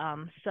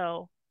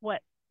 So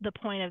what the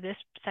point of this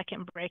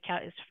second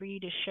breakout is for you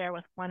to share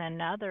with one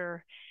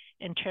another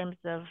in terms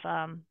of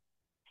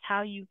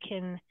how you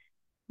can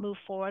move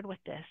forward with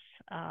this.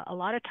 A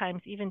lot of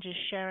times, even just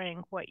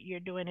sharing what you're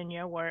doing in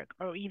your work,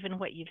 or even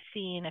what you've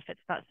seen, if it's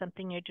not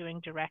something you're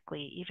doing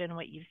directly, even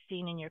what you've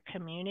seen in your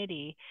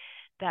community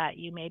that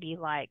you maybe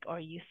like or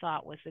you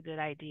thought was a good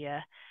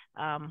idea.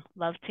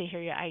 Love to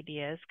hear your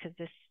ideas, because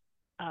this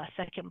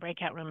second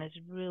breakout room is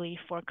really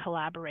for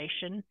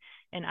collaboration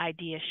and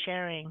idea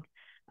sharing.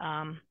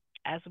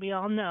 As we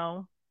all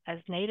know, as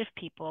Native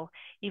people,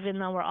 even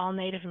though we're all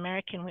Native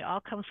American, we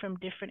all come from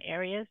different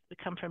areas. We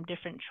come from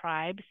different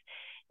tribes,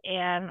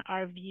 and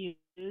our views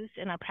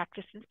and our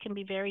practices can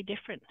be very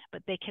different,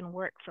 but they can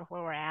work for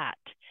where we're at.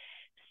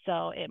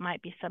 So it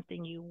might be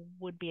something you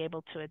would be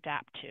able to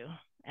adapt to.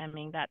 I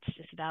mean, that's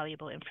just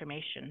valuable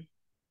information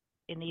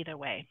in either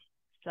way.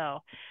 So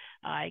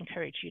I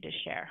encourage you to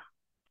share.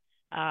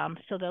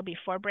 So there'll be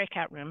 4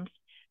 breakout rooms.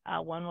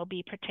 One will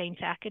be pertain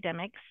to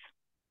academics.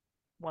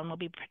 One will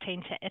be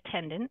pertain to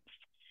attendance,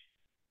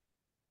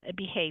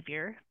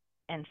 behavior,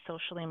 and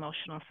social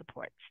emotional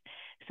supports.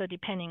 So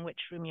depending which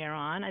room you're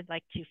on, I'd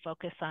like to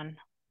focus on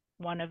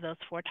one of those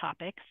 4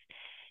 topics.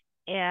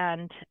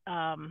 And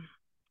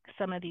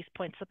some of these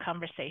points of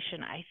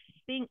conversation, I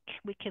think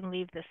we can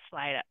leave this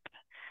slide up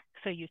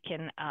so you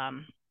can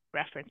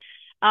reference.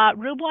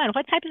 Room 1,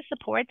 what type of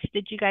supports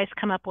did you guys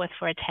come up with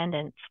for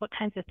attendance? What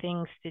kinds of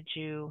things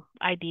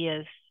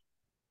ideas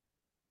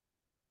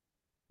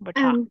were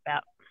talked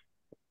about?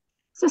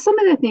 So some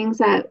of the things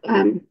that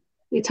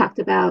we talked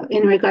about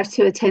in regards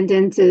to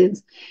attendance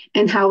is,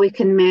 and how we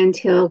can mend,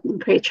 heal,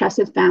 and create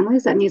trusted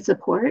families that need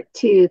support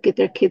to get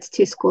their kids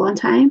to school on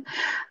time.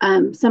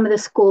 Some of the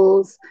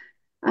schools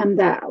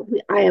that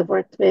I have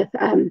worked with,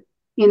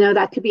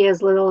 that could be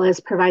as little as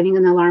providing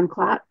an alarm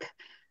clock,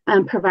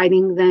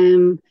 providing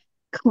them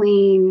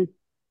clean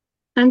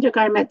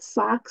undergarment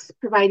socks,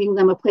 providing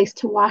them a place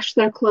to wash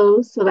their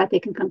clothes so that they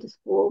can come to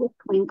school with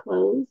clean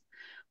clothes,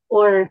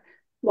 or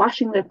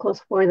washing their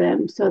clothes for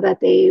them so that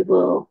they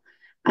will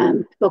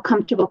feel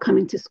comfortable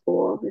coming to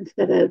school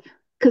instead of,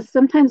 because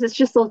sometimes it's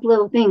just those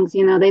little things,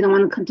 you know, they don't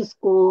want to come to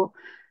school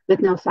with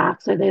no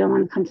socks, or they don't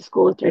want to come to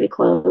school with dirty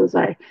clothes,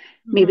 or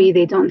maybe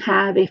they don't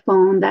have a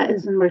phone that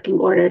is in working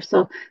order.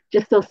 So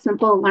just those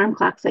simple alarm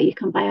clocks that you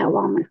can buy at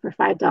Walmart for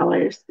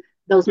 $5,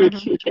 those make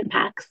huge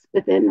impacts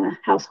within a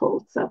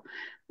household. So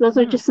those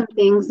are just some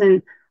things.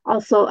 And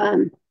also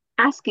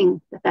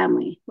asking the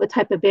family what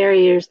type of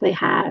barriers they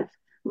have,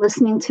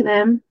 listening to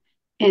them,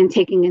 and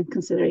taking in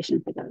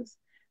consideration for those.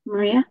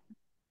 Maria?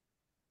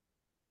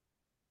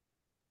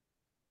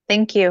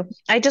 Thank you.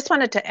 I just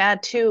wanted to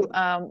add too,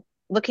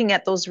 looking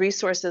at those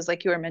resources,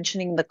 like you were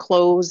mentioning, the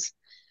clothes.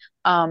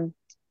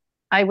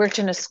 I worked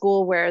in a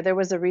school where there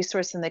was a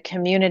resource in the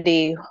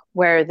community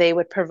where they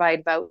would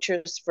provide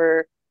vouchers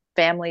for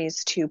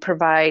families to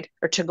provide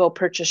or to go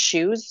purchase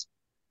shoes.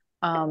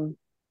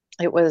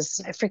 It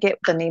was, I forget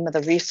the name of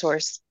the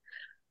resource.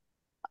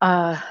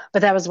 But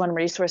that was one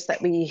resource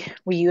that we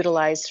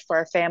utilized for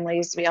our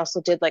families. We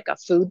also did like a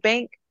food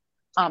bank.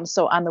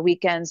 So on the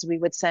weekends, we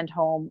would send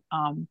home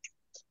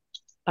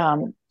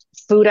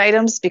food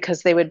items,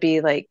 because they would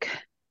be like,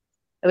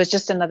 it was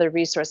just another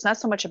resource, not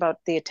so much about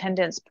the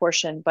attendance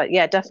portion, but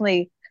yeah,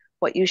 definitely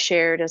what you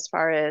shared as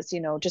far as, you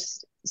know,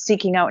 just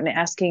seeking out and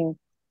asking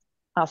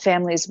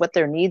families what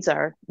their needs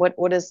are,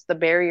 what is the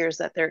barriers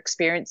that they're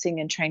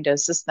experiencing, and trying to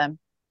assist them.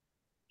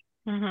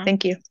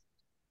 Thank you.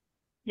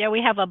 Yeah,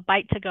 we have a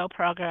Bite to Go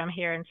program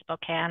here in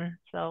Spokane.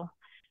 So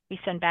we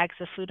send bags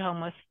of food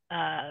home with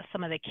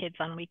some of the kids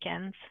on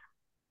weekends.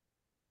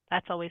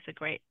 That's always a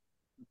great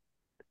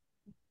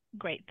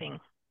thing.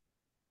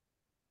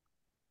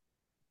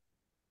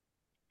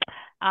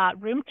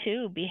 Room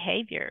 2,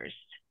 behaviors.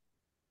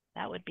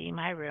 That would be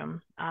my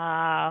room.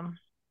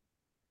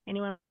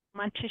 Anyone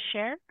want to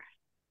share?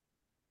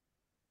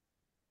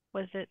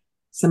 Was it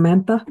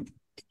Samantha?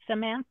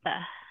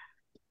 Samantha.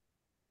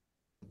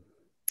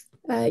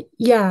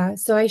 Yeah,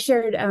 so I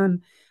shared,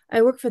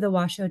 I work for the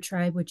Washoe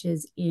tribe, which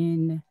is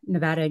in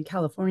Nevada and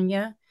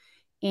California,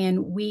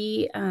 and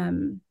we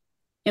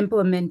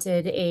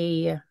implemented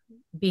a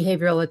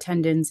behavioral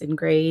attendance and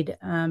grade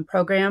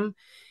program,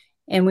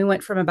 and we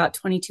went from about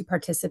 22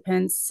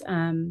 participants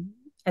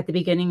at the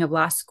beginning of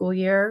last school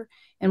year,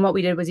 and what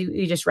we did was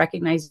we just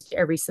recognized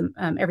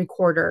every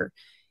quarter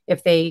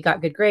if they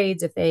got good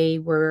grades, if they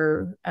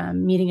were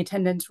meeting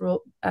attendance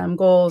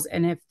goals,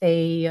 and if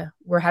they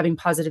were having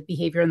positive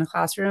behavior in the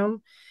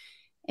classroom.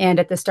 And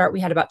at the start, we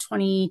had about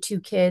 22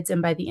 kids,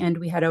 and by the end,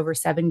 we had over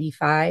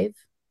 75.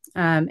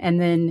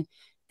 And then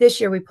this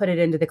year, we put it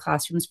into the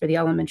classrooms for the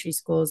elementary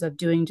schools of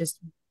doing just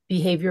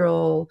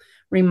behavioral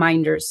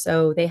reminders.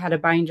 So they had a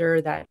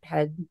binder that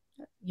had,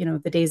 you know,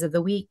 the days of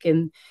the week,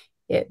 and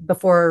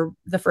before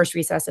the first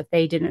recess, if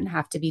they didn't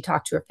have to be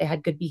talked to, if they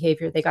had good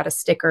behavior, they got a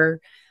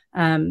sticker.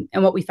 And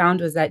what we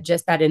found was that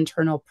just that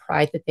internal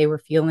pride that they were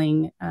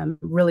feeling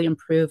really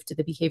improved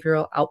the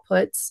behavioral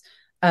outputs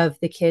of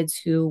the kids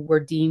who were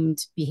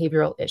deemed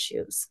behavioral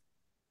issues.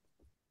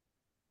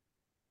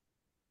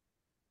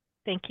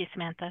 Thank you,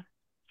 Samantha.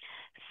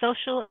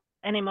 Social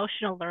and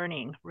emotional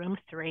learning, room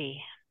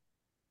 3.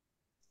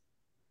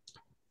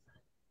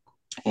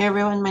 Hey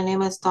everyone, my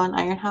name is Dawn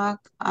Ironhawk.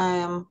 I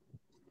am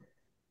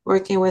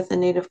working with the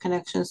Native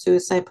Connection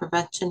Suicide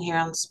Prevention here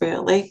on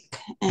Spirit Lake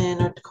in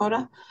North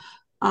Dakota.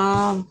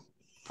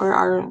 For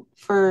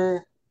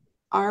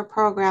our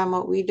program,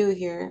 what we do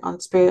here on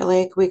Spirit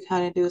Lake, we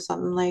kind of do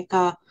something like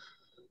a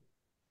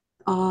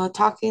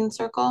talking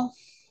circle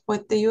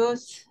with the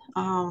youth,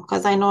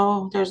 because I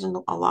know there's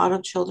a lot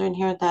of children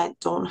here that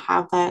don't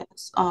have that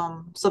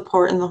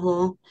support in the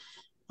home.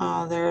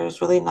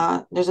 There's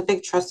a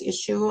big trust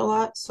issue a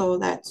lot, so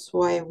that's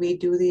why we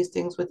do these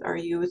things with our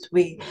youth.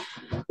 We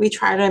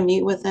try to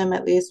meet with them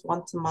at least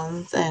once a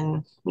month,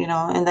 and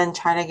and then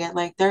try to get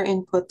like their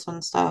inputs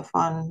on stuff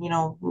on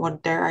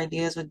what their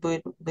ideas would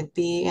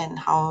be and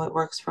how it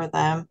works for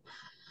them.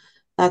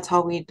 That's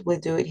how we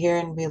do it here,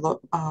 and we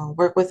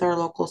work with our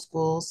local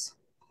schools.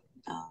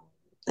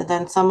 And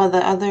then some of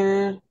the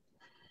other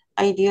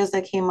ideas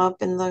that came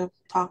up in the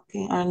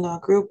talking or in the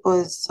group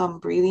was some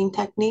breathing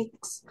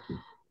techniques,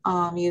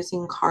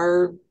 using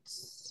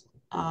cards,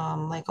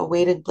 like a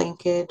weighted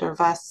blanket or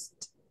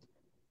vest.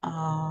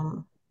 I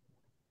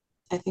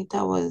think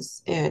that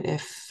was it.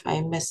 If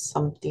I missed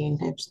something,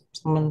 if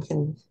someone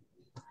can,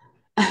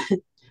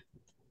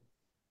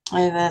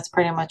 that's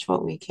pretty much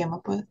what we came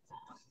up with.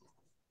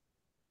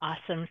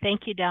 Awesome.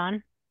 Thank you,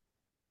 Dawn.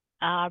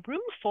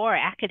 Room 4,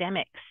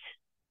 academics.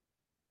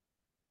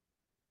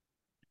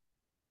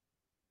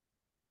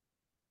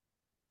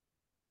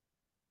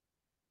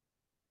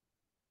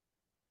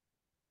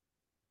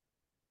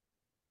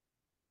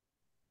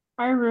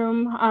 Our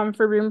room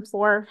for room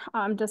 4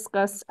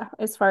 discussed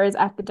as far as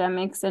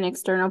academics and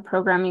external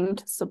programming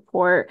to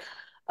support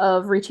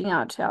of reaching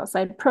out to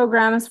outside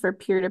programs for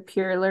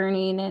peer-to-peer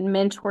learning and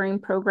mentoring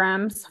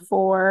programs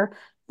for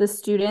the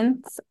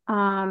students.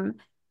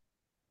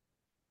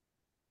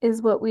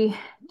 is what we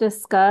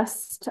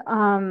discussed,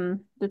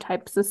 the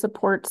types of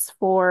supports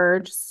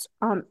for just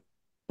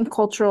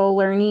cultural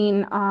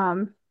learning,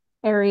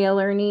 area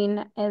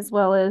learning, as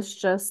well as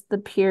just the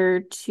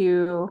peer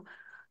to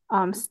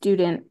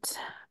student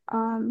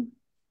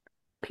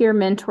peer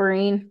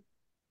mentoring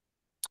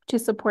to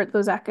support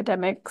those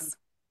academics.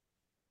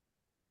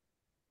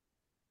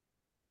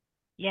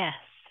 Yes,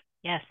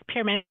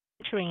 peer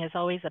mentoring is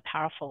always a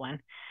powerful one.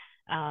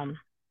 And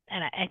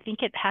I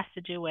think it has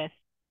to do with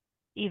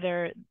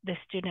either the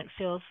student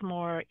feels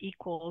more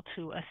equal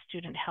to a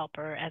student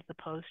helper as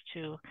opposed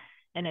to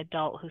an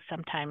adult who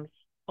sometimes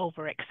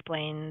over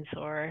explains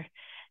or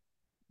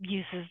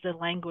uses the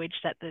language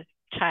that the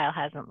child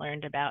hasn't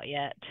learned about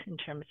yet in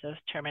terms of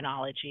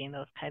terminology and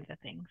those kinds of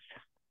things.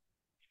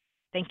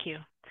 Thank you.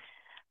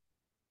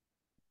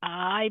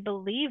 I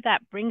believe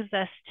that brings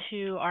us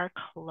to our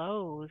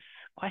close,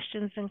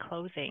 questions and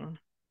closing.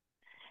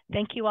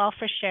 Thank you all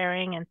for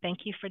sharing, and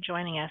thank you for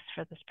joining us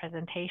for this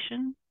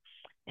presentation.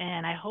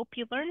 And I hope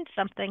you learned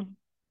something.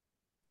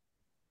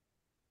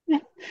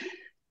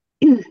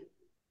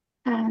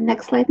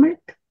 Next slide,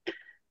 Mark.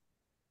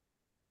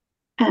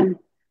 I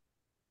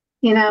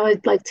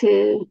would like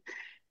to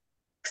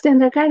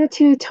extend our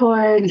gratitude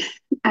toward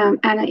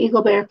Anna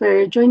Eaglebear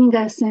for joining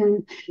us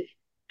and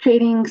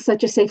creating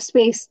such a safe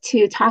space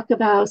to talk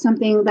about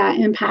something that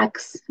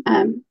impacts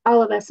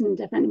all of us in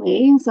different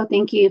ways. So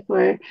thank you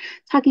for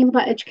talking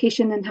about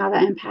education and how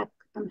that impacts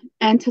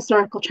and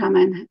historical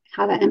trauma and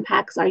how that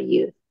impacts our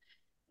youth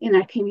in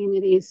our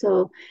communities.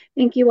 So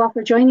thank you all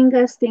for joining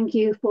us. Thank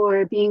you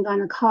for being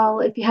on a call.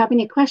 If you have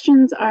any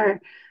questions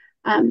or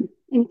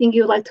anything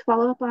you would like to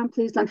follow up on,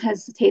 please don't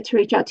hesitate to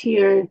reach out to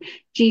your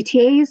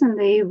GTAs and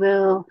they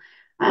will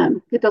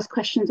get those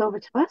questions over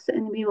to us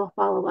and we will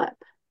follow up.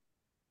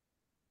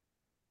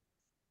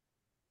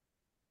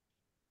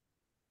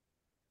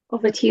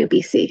 Over to you,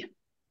 BC.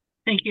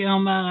 Thank you,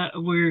 Alma.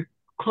 We're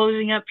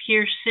closing up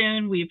here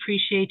soon. We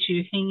appreciate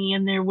you hanging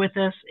in there with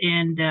us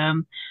and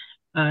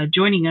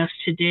joining us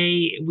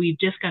today. We've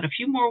just got a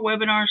few more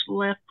webinars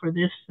left for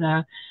this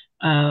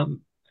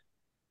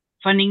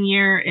funding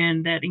year,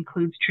 and that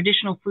includes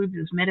traditional foods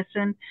as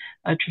medicine,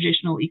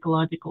 traditional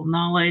ecological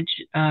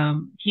knowledge,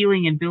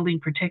 healing and building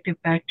protective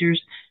factors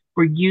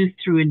for youth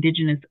through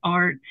Indigenous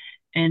art,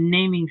 and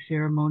naming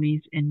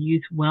ceremonies and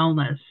youth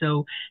wellness.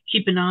 So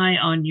keep an eye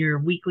on your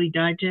weekly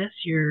digest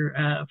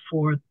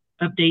for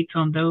updates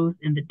on those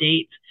and the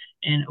dates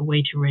and a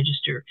way to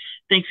register.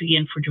 Thanks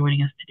again for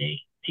joining us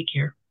today. Take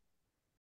care.